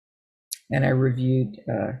 And I reviewed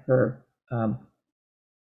her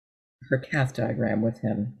cath diagram with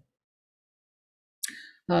him.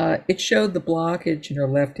 It showed the blockage in her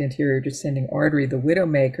left anterior descending artery, the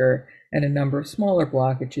widowmaker, and a number of smaller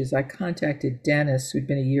blockages. I contacted Dennis, who'd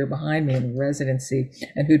been a year behind me in residency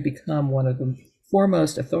and who'd become one of the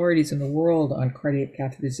foremost authorities in the world on cardiac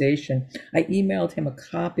catheterization. I emailed him a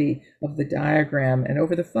copy of the diagram, and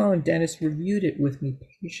over the phone, Dennis reviewed it with me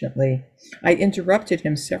patiently. I interrupted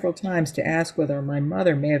him several times to ask whether my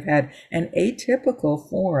mother may have had an atypical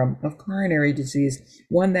form of coronary disease,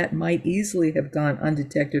 one that might easily have gone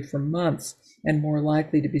undetected for months and more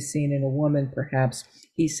likely to be seen in a woman, perhaps.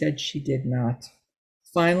 He said she did not.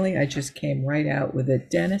 Finally, I just came right out with it.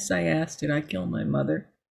 Dennis, I asked, did I kill my mother?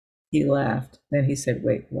 He laughed. Then he said,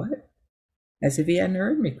 wait, what? As if he hadn't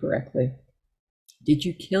heard me correctly. Did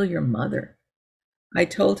you kill your mother? I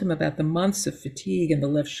told him about the months of fatigue and the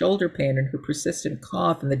left shoulder pain and her persistent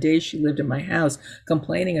cough and the days she lived in my house,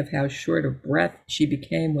 complaining of how short of breath she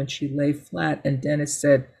became when she lay flat. And Dennis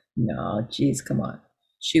said, no, geez, come on.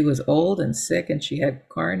 She was old and sick, and she had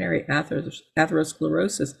coronary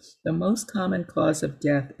atherosclerosis, the most common cause of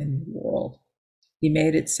death in the world. He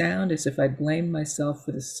made it sound as if I'd blamed myself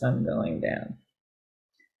for the sun going down.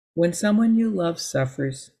 When someone you love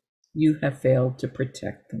suffers, you have failed to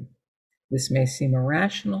protect them. This may seem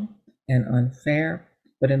irrational and unfair,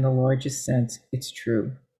 but in the largest sense, it's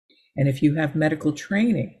true. And if you have medical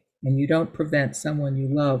training and you don't prevent someone you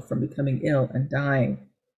love from becoming ill and dying,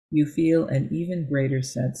 you feel an even greater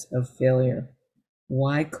sense of failure.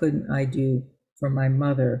 Why couldn't I do for my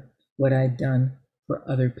mother what I'd done for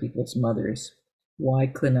other people's mothers? Why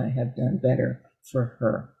couldn't I have done better for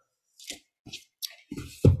her?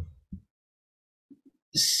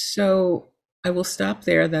 So I will stop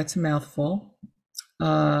there. That's a mouthful.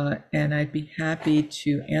 And I'd be happy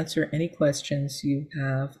to answer any questions you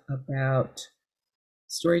have about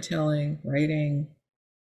storytelling, writing,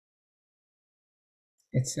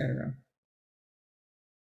 etc.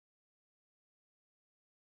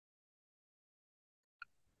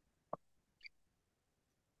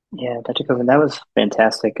 Yeah, Dr. Koven, that was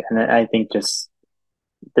fantastic. And I think just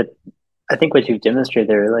that I think what you've demonstrated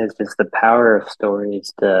there really is just the power of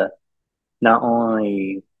stories to not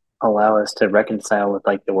only allow us to reconcile with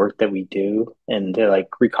like the work that we do and to like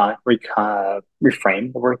reframe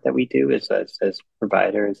the work that we do as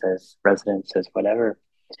providers, as residents, as whatever.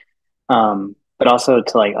 But also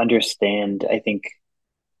to like understand, I think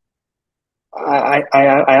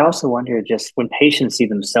I also wonder just when patients see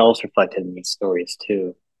themselves reflected in these stories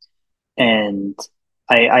too. And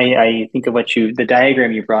I think of the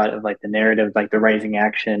diagram you brought of like the narrative, like the rising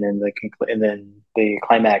action and and then the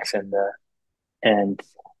climax and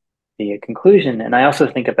the conclusion. And I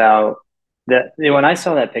also think about that when I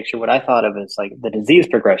saw that picture, what I thought of is like the disease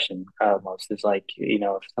progression almost is like,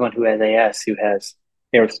 if someone who has AS, who has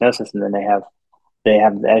aortic stenosis, and then they have,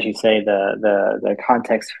 as you say, the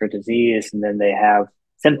context for disease, and then they have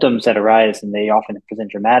symptoms that arise and they often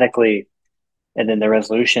present dramatically. And then the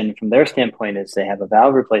resolution from their standpoint is they have a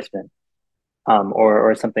valve replacement,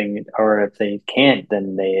 or something, or if they can't,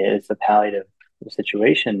 then it's a palliative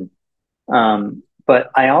situation. But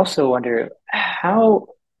I also wonder how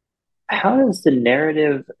does the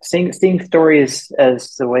narrative seeing stories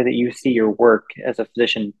as the way that you see your work as a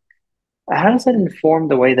physician, how does that inform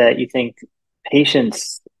the way that you think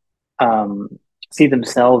patients um, see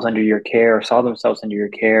themselves under your care or saw themselves under your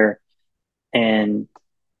care? And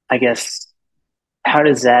I guess how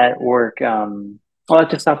does that work? Well,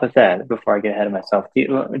 let's just stop with that before I get ahead of myself. Do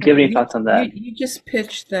you have any You thoughts on that? you just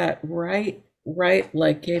pitched that right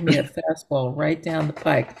like gave me a fastball right down the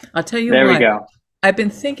pike. I'll tell you There we what, go. I've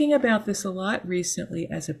been thinking about this a lot recently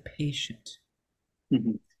as a patient.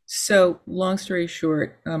 Mhm. So, long story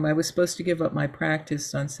short, I was supposed to give up my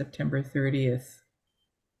practice on September 30th,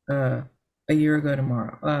 uh, a year ago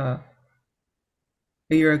tomorrow,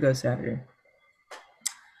 a year ago Saturday.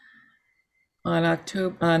 On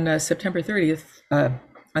September 30th,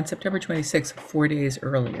 on September 26th, 4 days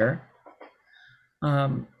earlier,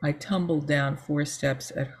 I tumbled down 4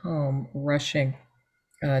 steps at home, rushing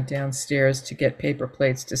downstairs to get paper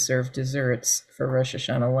plates to serve desserts for Rosh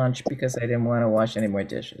Hashanah lunch because I didn't want to wash any more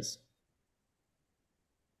dishes.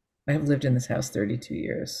 I have lived in this house 32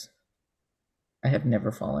 years. I have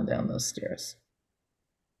never fallen down those stairs.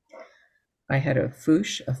 I had a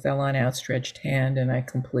foosh, a fell on outstretched hand, and I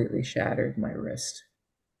completely shattered my wrist.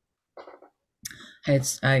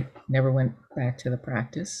 I never went back to the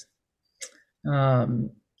practice.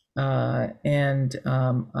 Um, and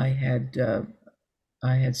I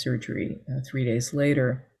had surgery 3 days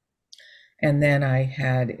later, and then I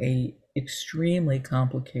had a extremely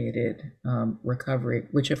complicated recovery,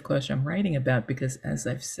 which of course I'm writing about because, as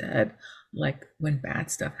I've said, like when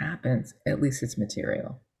bad stuff happens, at least it's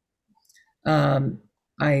material. Um,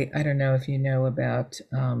 I don't know if you know about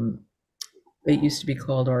it used to be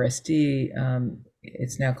called RSD.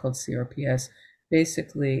 It's now called CRPS.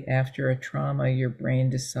 Basically, after a trauma, your brain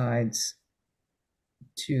decides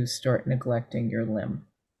to start neglecting your limb.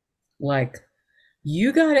 Like,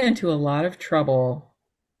 you got into a lot of trouble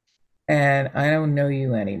and I don't know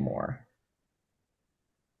you anymore.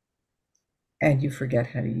 And you forget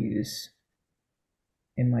how to use,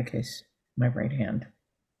 in my case, my right hand.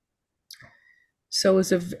 So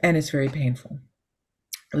and it's very painful.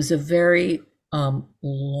 It was a very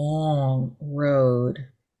long road,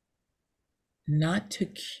 not to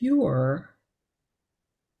cure,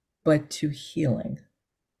 but to healing.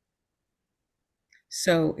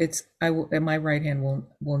 So my right hand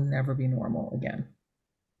will never be normal again.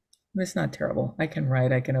 It's not terrible. I can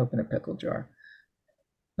write, I can open a pickle jar,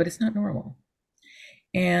 but it's not normal.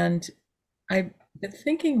 And I've been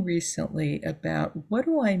thinking recently about what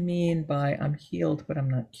do I mean by I'm healed, but I'm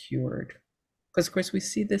not cured? Because, of course, we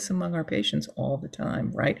see this among our patients all the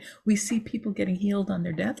time, right? We see people getting healed on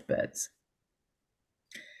their deathbeds.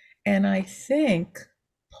 And I think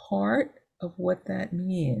part of what that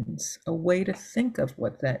means, a way to think of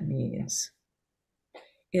what that means,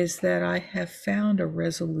 is that I have found a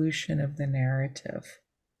resolution of the narrative.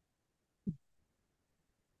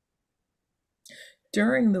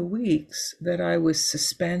 During the weeks that I was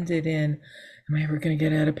suspended in, am I ever going to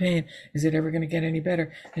get out of pain? Is it ever going to get any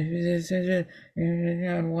better?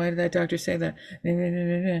 And why did that doctor say that?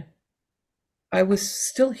 I was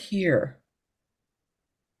still here.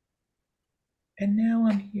 And now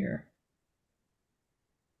I'm here.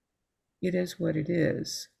 It is what it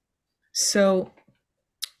is. So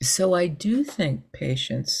I do think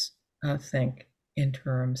patients think in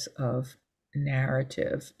terms of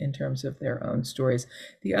narrative, in terms of their own stories.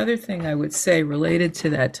 The other thing I would say related to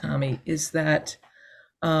that, Tommy, is that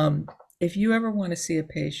if you ever want to see a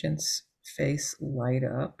patient's face light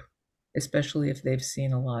up, especially if they've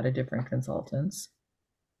seen a lot of different consultants,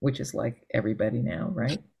 which is like everybody now,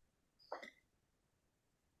 right?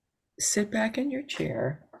 Sit back in your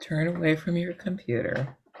chair, turn away from your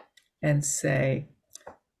computer, and say,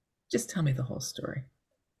 just tell me the whole story.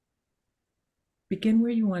 Begin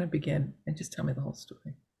where you want to begin and just tell me the whole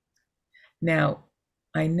story. Now,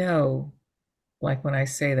 I know, like when I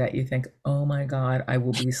say that, you think, oh my God, I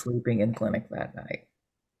will be sleeping in clinic that night.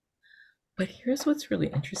 But here's what's really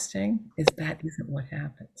interesting is that isn't what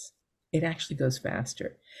happens. It actually goes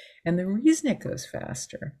faster. And the reason it goes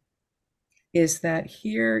faster is that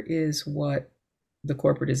here is what the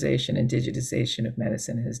corporatization and digitization of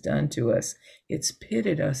medicine has done to us. It's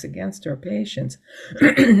pitted us against our patients.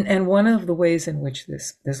 And one of the ways in which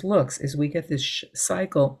this looks is we get this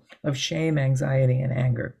cycle of shame, anxiety, and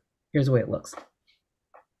anger. Here's the way it looks.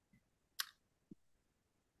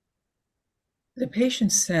 The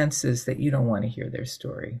patient senses that you don't want to hear their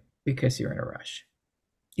story because you're in a rush,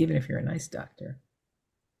 even if you're a nice doctor.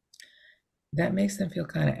 That makes them feel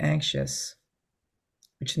kind of anxious,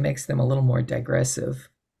 which makes them a little more digressive,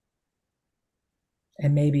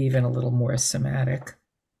 and maybe even a little more somatic,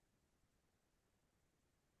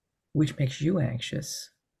 which makes you anxious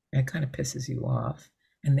and kind of pisses you off.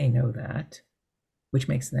 And they know that, which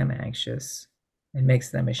makes them anxious and makes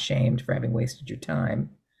them ashamed for having wasted your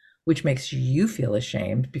time, which makes you feel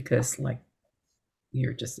ashamed because, like,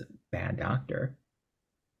 you're just a bad doctor.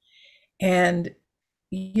 And,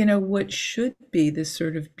 what should be this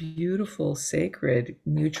sort of beautiful, sacred,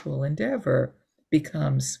 mutual endeavor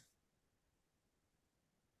becomes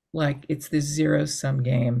like it's this zero-sum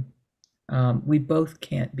game. We both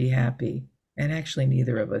can't be happy. And actually,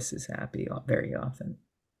 neither of us is happy very often.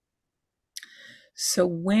 So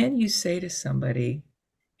when you say to somebody,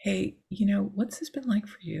 hey, what's this been like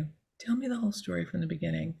for you? Tell me the whole story from the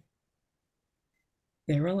beginning.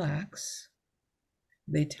 They relax.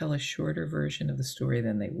 They tell a shorter version of the story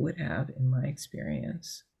than they would have, in my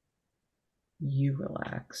experience. You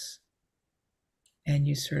relax. And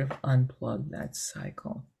you sort of unplug that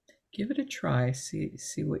cycle. Give it a try. See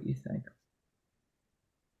what you think.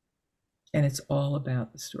 And it's all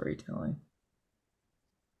about the storytelling.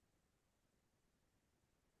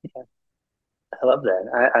 Yeah, I love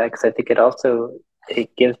that. Because I think it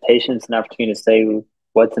gives patients an opportunity to say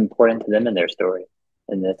what's important to them in their story,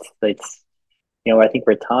 and it's I think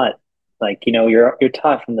we're taught, like, you're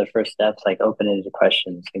taught from the first steps, like open-ended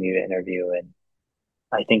questions when you interview, and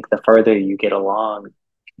I think the further you get along,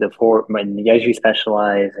 as you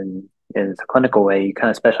specialize in a clinical way, you kind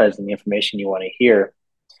of specialize in the information you want to hear,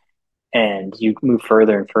 and you move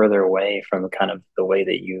further and further away from kind of the way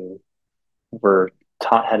that you were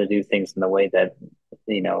taught how to do things in the way that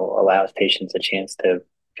allows patients a chance to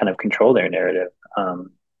kind of control their narrative.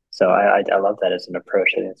 So I love that as an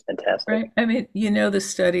approach. I think it's fantastic. Right. I mean, the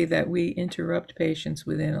study that we interrupt patients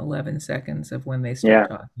within 11 seconds of when they start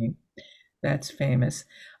Yeah. talking. That's famous.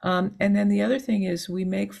 And then the other thing is we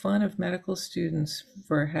make fun of medical students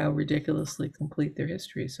for how ridiculously complete their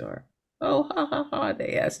histories are. Oh, ha, ha, ha.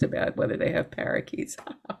 They asked about whether they have parakeets.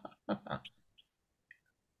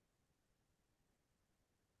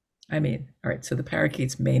 I mean, all right, so the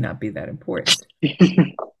parakeets may not be that important.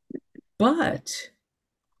 But,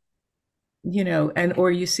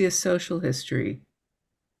 or you see a social history,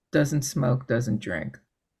 doesn't smoke, doesn't drink,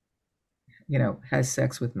 has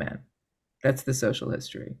sex with men. That's the social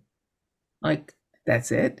history. Like,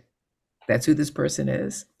 that's it. That's who this person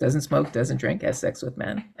is. Doesn't smoke, doesn't drink, has sex with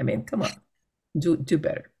men. I mean, come on, do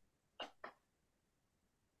better.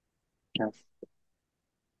 Yes.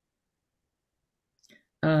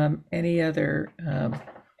 Any other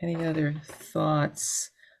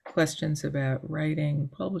thoughts, questions about writing,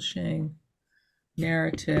 publishing,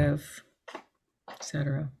 narrative,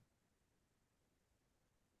 etc.?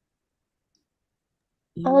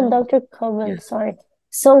 Oh, Dr. Koven, Yes. sorry.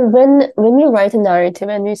 So when you write a narrative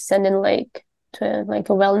and you send it like to like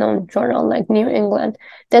a well-known journal like New England,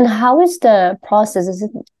 then how is the process?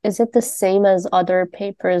 Is it the same as other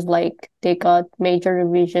papers, like they got major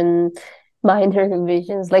revision, minor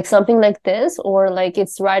revisions, like something like this, or like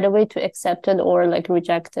it's right away to accepted or like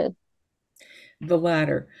rejected? The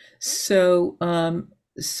latter. So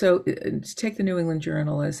take the New England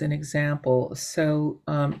Journal as an example. So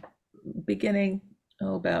beginning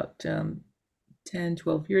about 10,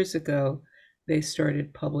 12 years ago, they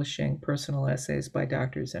started publishing personal essays by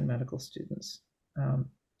doctors and medical students.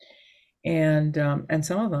 And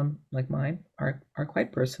some of them, like mine, are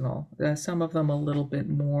quite personal. Some of them a little bit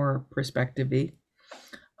more perspective-y.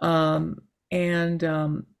 And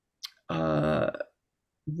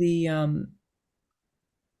the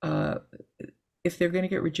if they're going to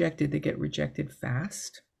get rejected, they get rejected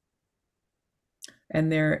fast.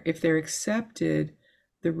 And if they're accepted,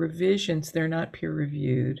 the revisions, they're not peer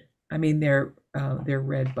reviewed. I mean, they're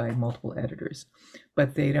read by multiple editors,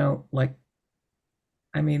 but they don't, like,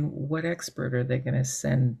 I mean, what expert are they going to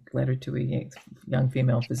send letter to a young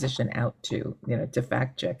female physician out to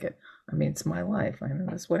fact check it? I mean, it's my life. I know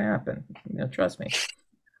that's what happened. Trust me.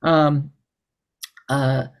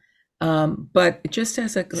 But just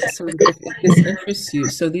as a sort of, if this interests you,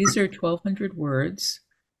 so these are 1,200 words.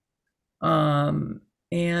 And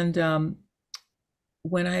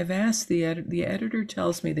when I've asked the editor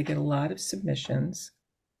tells me they get a lot of submissions,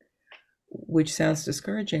 which sounds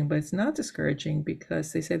discouraging, but it's not discouraging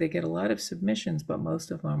because they say they get a lot of submissions, but most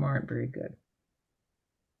of them aren't very good.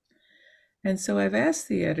 And so I've asked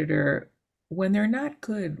the editor, when they're not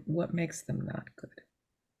good, what makes them not good?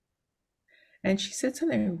 And she said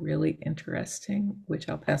something really interesting, which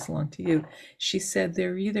I'll pass along to you. She said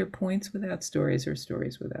they're either points without stories or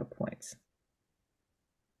stories without points.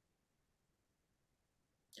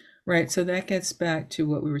 Right. So that gets back to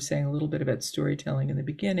what we were saying a little bit about storytelling in the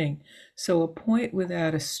beginning. So a point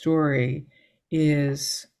without a story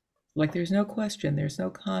is like there's no question, there's no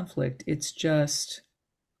conflict. It's just,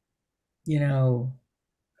 you know,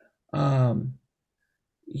 um,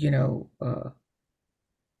 you know,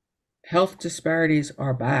 health disparities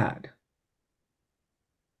are bad.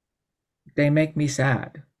 They make me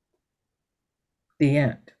sad. The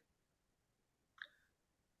end.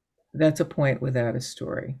 That's a point without a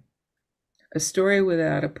story. A story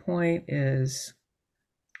without a point is,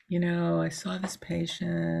 I saw this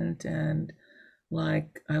patient and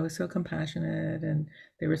like I was so compassionate and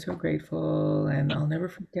they were so grateful and I'll never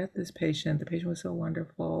forget this patient. The patient was so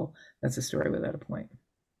wonderful. That's a story without a point.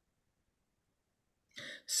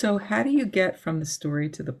 So how do you get from the story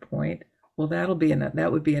to the point? Well, that would be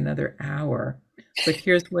another hour. But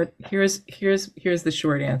here's the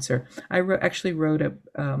short answer. Actually wrote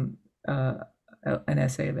an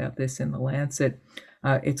essay about this in the Lancet.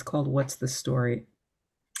 It's called "What's the Story,"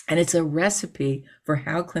 and it's a recipe for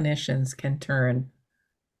how clinicians can turn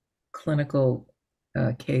clinical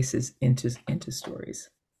cases into stories.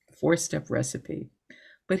 4-step recipe.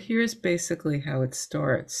 But here's basically how it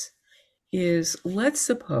starts: is let's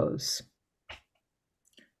suppose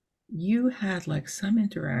you had like some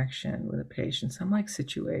interaction with a patient, some like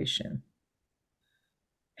situation,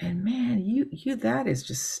 and man, you that is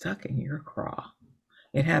just stuck in your craw.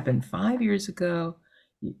 It happened 5 years ago.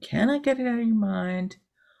 You cannot get it out of your mind.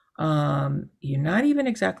 You're not even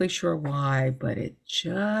exactly sure why, but it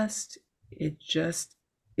just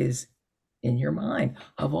is in your mind.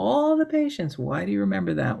 Of all the patients, why do you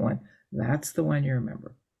remember that one? That's the one you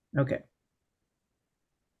remember. Okay,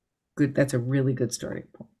 good. That's a really good starting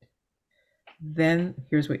point. Then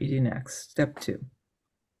here's what you do next. Step 2.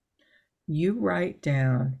 You write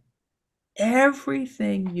down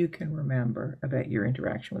everything you can remember about your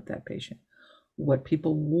interaction with that patient. What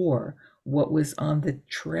people wore, what was on the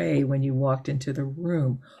tray when you walked into the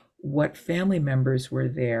room, what family members were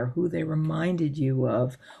there, who they reminded you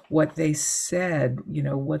of, what they said,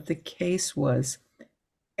 what the case was,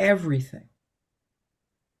 everything.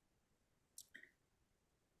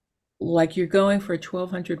 Like you're going for a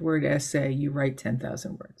 1,200-word essay, you write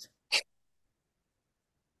 10,000 words.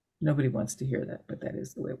 Nobody wants to hear that, but that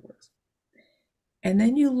is the way it works. And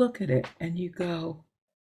then you look at it and you go,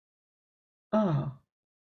 oh,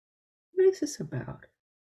 what is this about?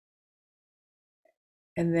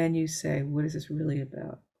 And then you say, what is this really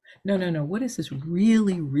about? No. What is this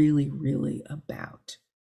really, really, really about?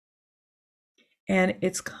 And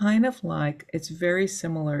it's kind of like, it's very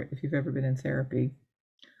similar if you've ever been in therapy,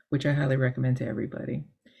 which I highly recommend to everybody.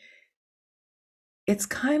 It's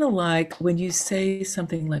kind of like when you say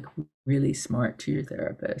something like really smart to your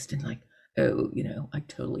therapist and like, oh, I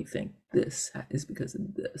totally think this is because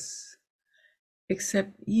of this.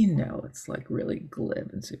 Except, it's like really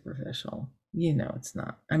glib and superficial. It's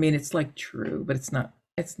not. I mean, it's like true, but it's not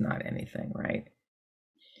anything, right?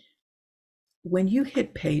 When you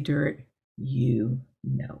hit pay dirt, you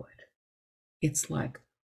know it. It's like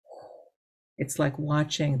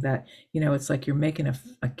watching that, it's like you're making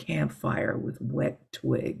a campfire with wet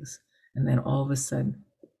twigs, and then all of a sudden,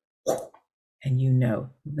 and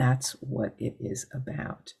that's what it is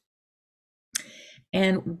about.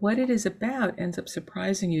 And what it is about ends up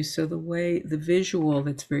surprising you. So the visual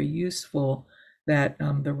that's very useful that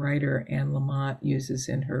the writer Anne Lamott uses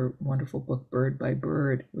in her wonderful book Bird by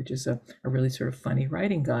Bird, which is a really sort of funny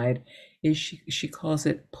writing guide, is she calls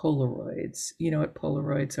it Polaroids. You know what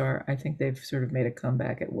Polaroids are? I think they've sort of made a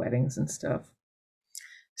comeback at weddings and stuff.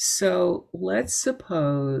 So let's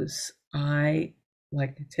suppose I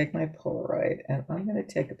like to take my Polaroid and I'm going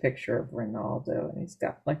to take a picture of Ronaldo, and he's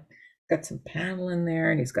got some panel in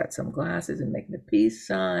there and he's got some glasses and making a peace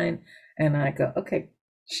sign, and I go, okay,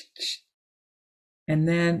 and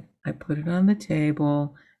then I put it on the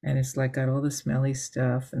table and it's like got all the smelly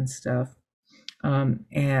stuff and stuff, and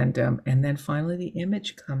then finally the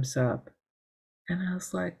image comes up and I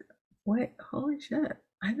was like, wait, holy shit,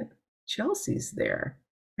 Chelsea's there.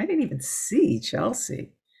 I didn't even see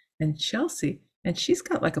Chelsea. And she's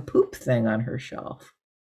got like a poop thing on her shelf.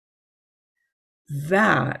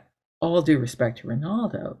 That, all due respect to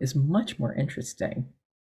Ronaldo, is much more interesting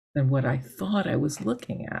than what I thought I was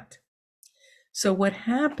looking at. So what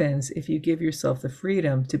happens if you give yourself the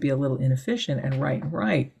freedom to be a little inefficient and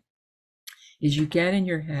write is you get in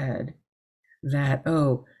your head that,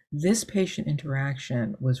 oh, this patient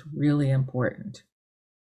interaction was really important.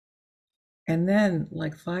 And then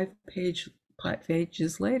like 5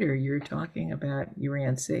 pages later, you're talking about your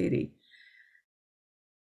Aunt Sadie.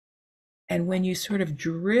 And when you sort of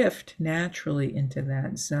drift naturally into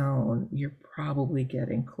that zone, you're probably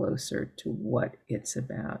getting closer to what it's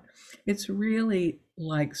about. It's really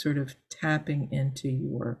like sort of tapping into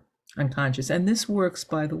your unconscious. And this works,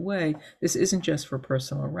 by the way, this isn't just for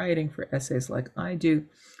personal writing, for essays like I do.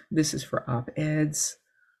 This is for op-eds.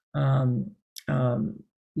 Um,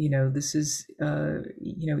 this is,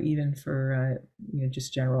 even for,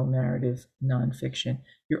 just general narrative nonfiction.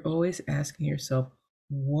 You're always asking yourself,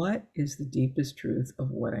 what is the deepest truth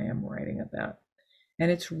of what I am writing about?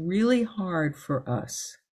 And it's really hard for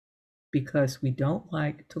us because we don't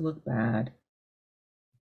like to look bad.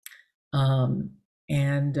 Um,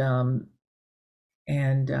 and um,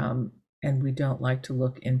 and and we don't like to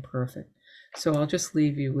look imperfect. So I'll just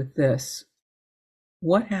leave you with this.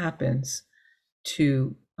 What happens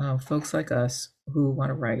to folks like us who want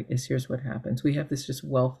to write is, here's what happens. We have this just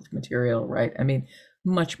wealth of material, right? I mean,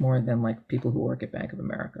 much more than like people who work at Bank of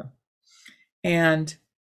America. And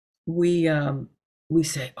we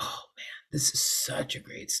say, oh man, this is such a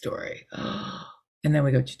great story. And then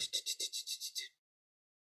we go,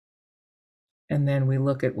 and then we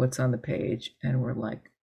look at what's on the page and we're like,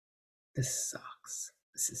 this sucks.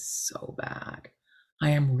 This is so bad. I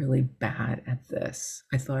am really bad at this.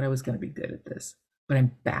 I thought I was going to be good at this, but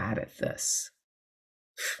I'm bad at this.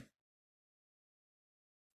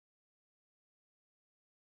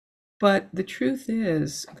 But the truth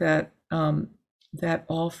is that that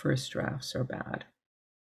all first drafts are bad,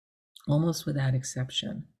 almost without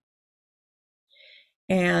exception.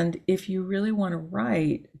 And if you really want to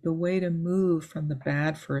write, the way to move from the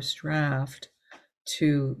bad first draft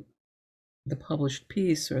to the published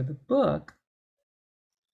piece or the book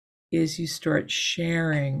is you start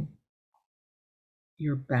sharing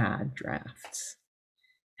your bad drafts.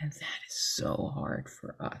 And that is so hard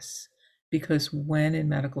for us because when in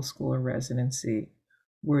medical school or residency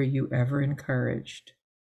were you ever encouraged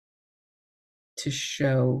to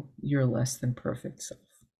show your less than perfect self?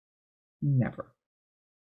 Never.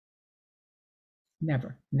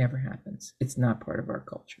 Never happens. It's not part of our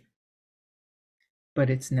culture, but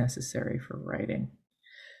it's necessary for writing.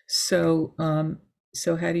 So,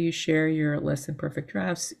 so how do you share your less than perfect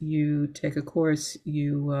drafts? You take a course,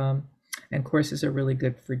 and courses are really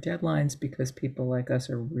good for deadlines because people like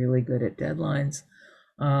us are really good at deadlines.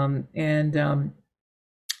 Or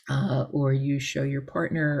you show your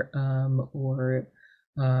partner, or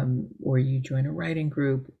you join a writing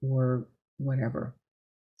group or whatever.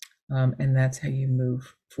 And that's how you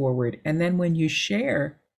move forward. And then when you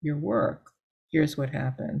share your work, here's what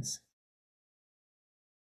happens.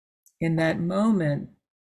 In that moment,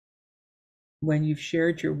 when you've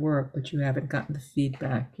shared your work, but you haven't gotten the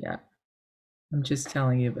feedback yet, I'm just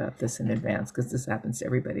telling you about this in advance because this happens to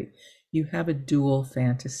everybody. You have a dual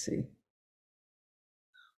fantasy.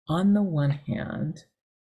 On the one hand,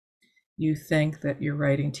 you think that your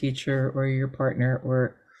writing teacher or your partner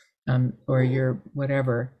or your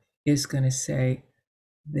whatever is going to say,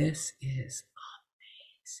 this is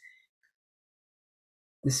amazing.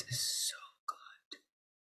 This is so good.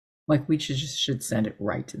 Like we should send it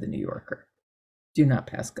right to the New Yorker. Do not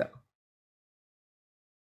pass go.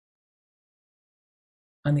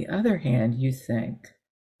 On the other hand, you think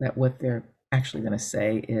that what they're actually going to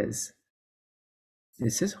say is,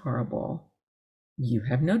 this is horrible. You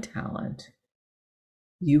have no talent.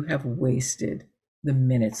 You have wasted the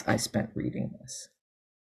minutes I spent reading this.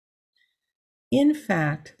 In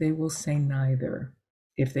fact, they will say neither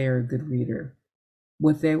if they are a good reader.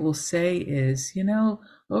 What they will say is,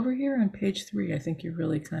 over here on page 3, I think you're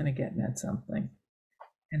really kind of getting at something.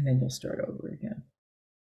 And then you'll start over again.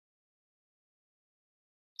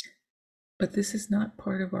 But this is not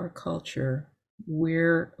part of our culture.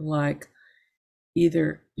 We're like,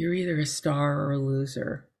 you're either a star or a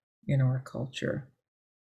loser in our culture.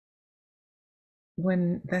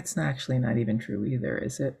 When that's actually not even true either,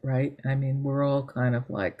 is it? Right? I mean, we're all kind of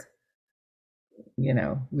like,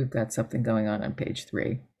 we've got something going on page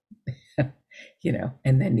 3, and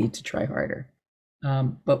then need to try harder.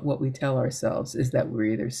 But what we tell ourselves is that we're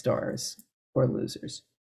either stars or losers,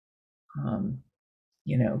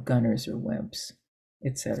 gunners or wimps,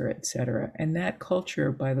 et cetera, et cetera. And that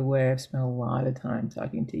culture, by the way, I've spent a lot of time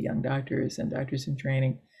talking to young doctors and doctors in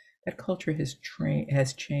training. That culture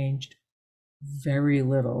has changed very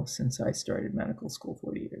little since I started medical school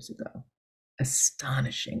 40 years ago.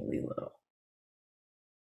 Astonishingly little.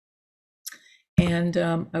 And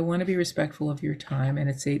I want to be respectful of your time, and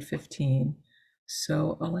it's 8:15,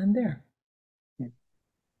 so I'll end there.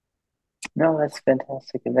 No, that's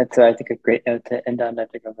fantastic. And that's, I think, a great note to end on,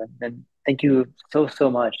 Dr. Koven. And thank you so, so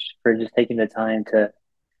much for just taking the time to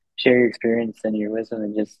share your experience and your wisdom,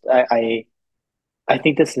 and just I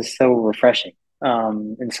think this is so refreshing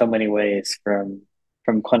in so many ways from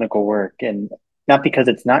clinical work, and not because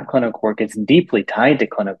it's not clinical work, it's deeply tied to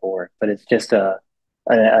clinical work, but it's just a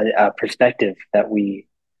perspective that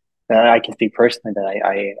I can speak personally that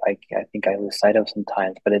I think I lose sight of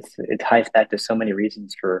sometimes, but it ties back to so many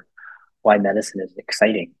reasons for why medicine is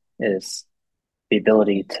exciting, is the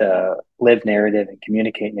ability to live narrative and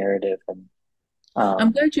communicate narrative, and I'm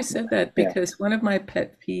um glad you said that yeah. because one of my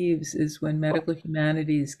pet peeves is when medical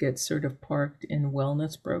humanities gets sort of parked in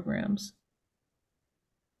wellness programs.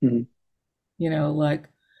 Mhm. Like,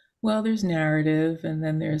 well, there's narrative and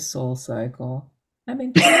then there's soul cycle. I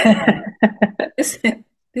mean, come on.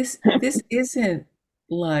 This this isn't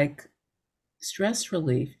like stress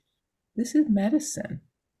relief. This is medicine.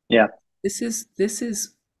 Yeah. This is this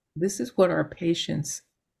is this is what our patients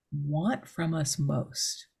want from us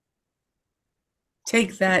most.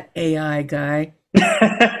 Take that, AI guy.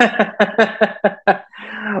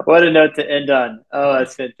 What a note to end on. Oh,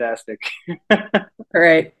 that's fantastic. All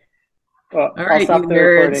right. Well, All I'll right, you stop the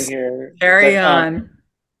recording nerds. here. Carry But on.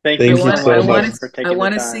 thank I you Thank you so want I so much much. want to for I taking the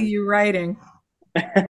want to see time. you writing.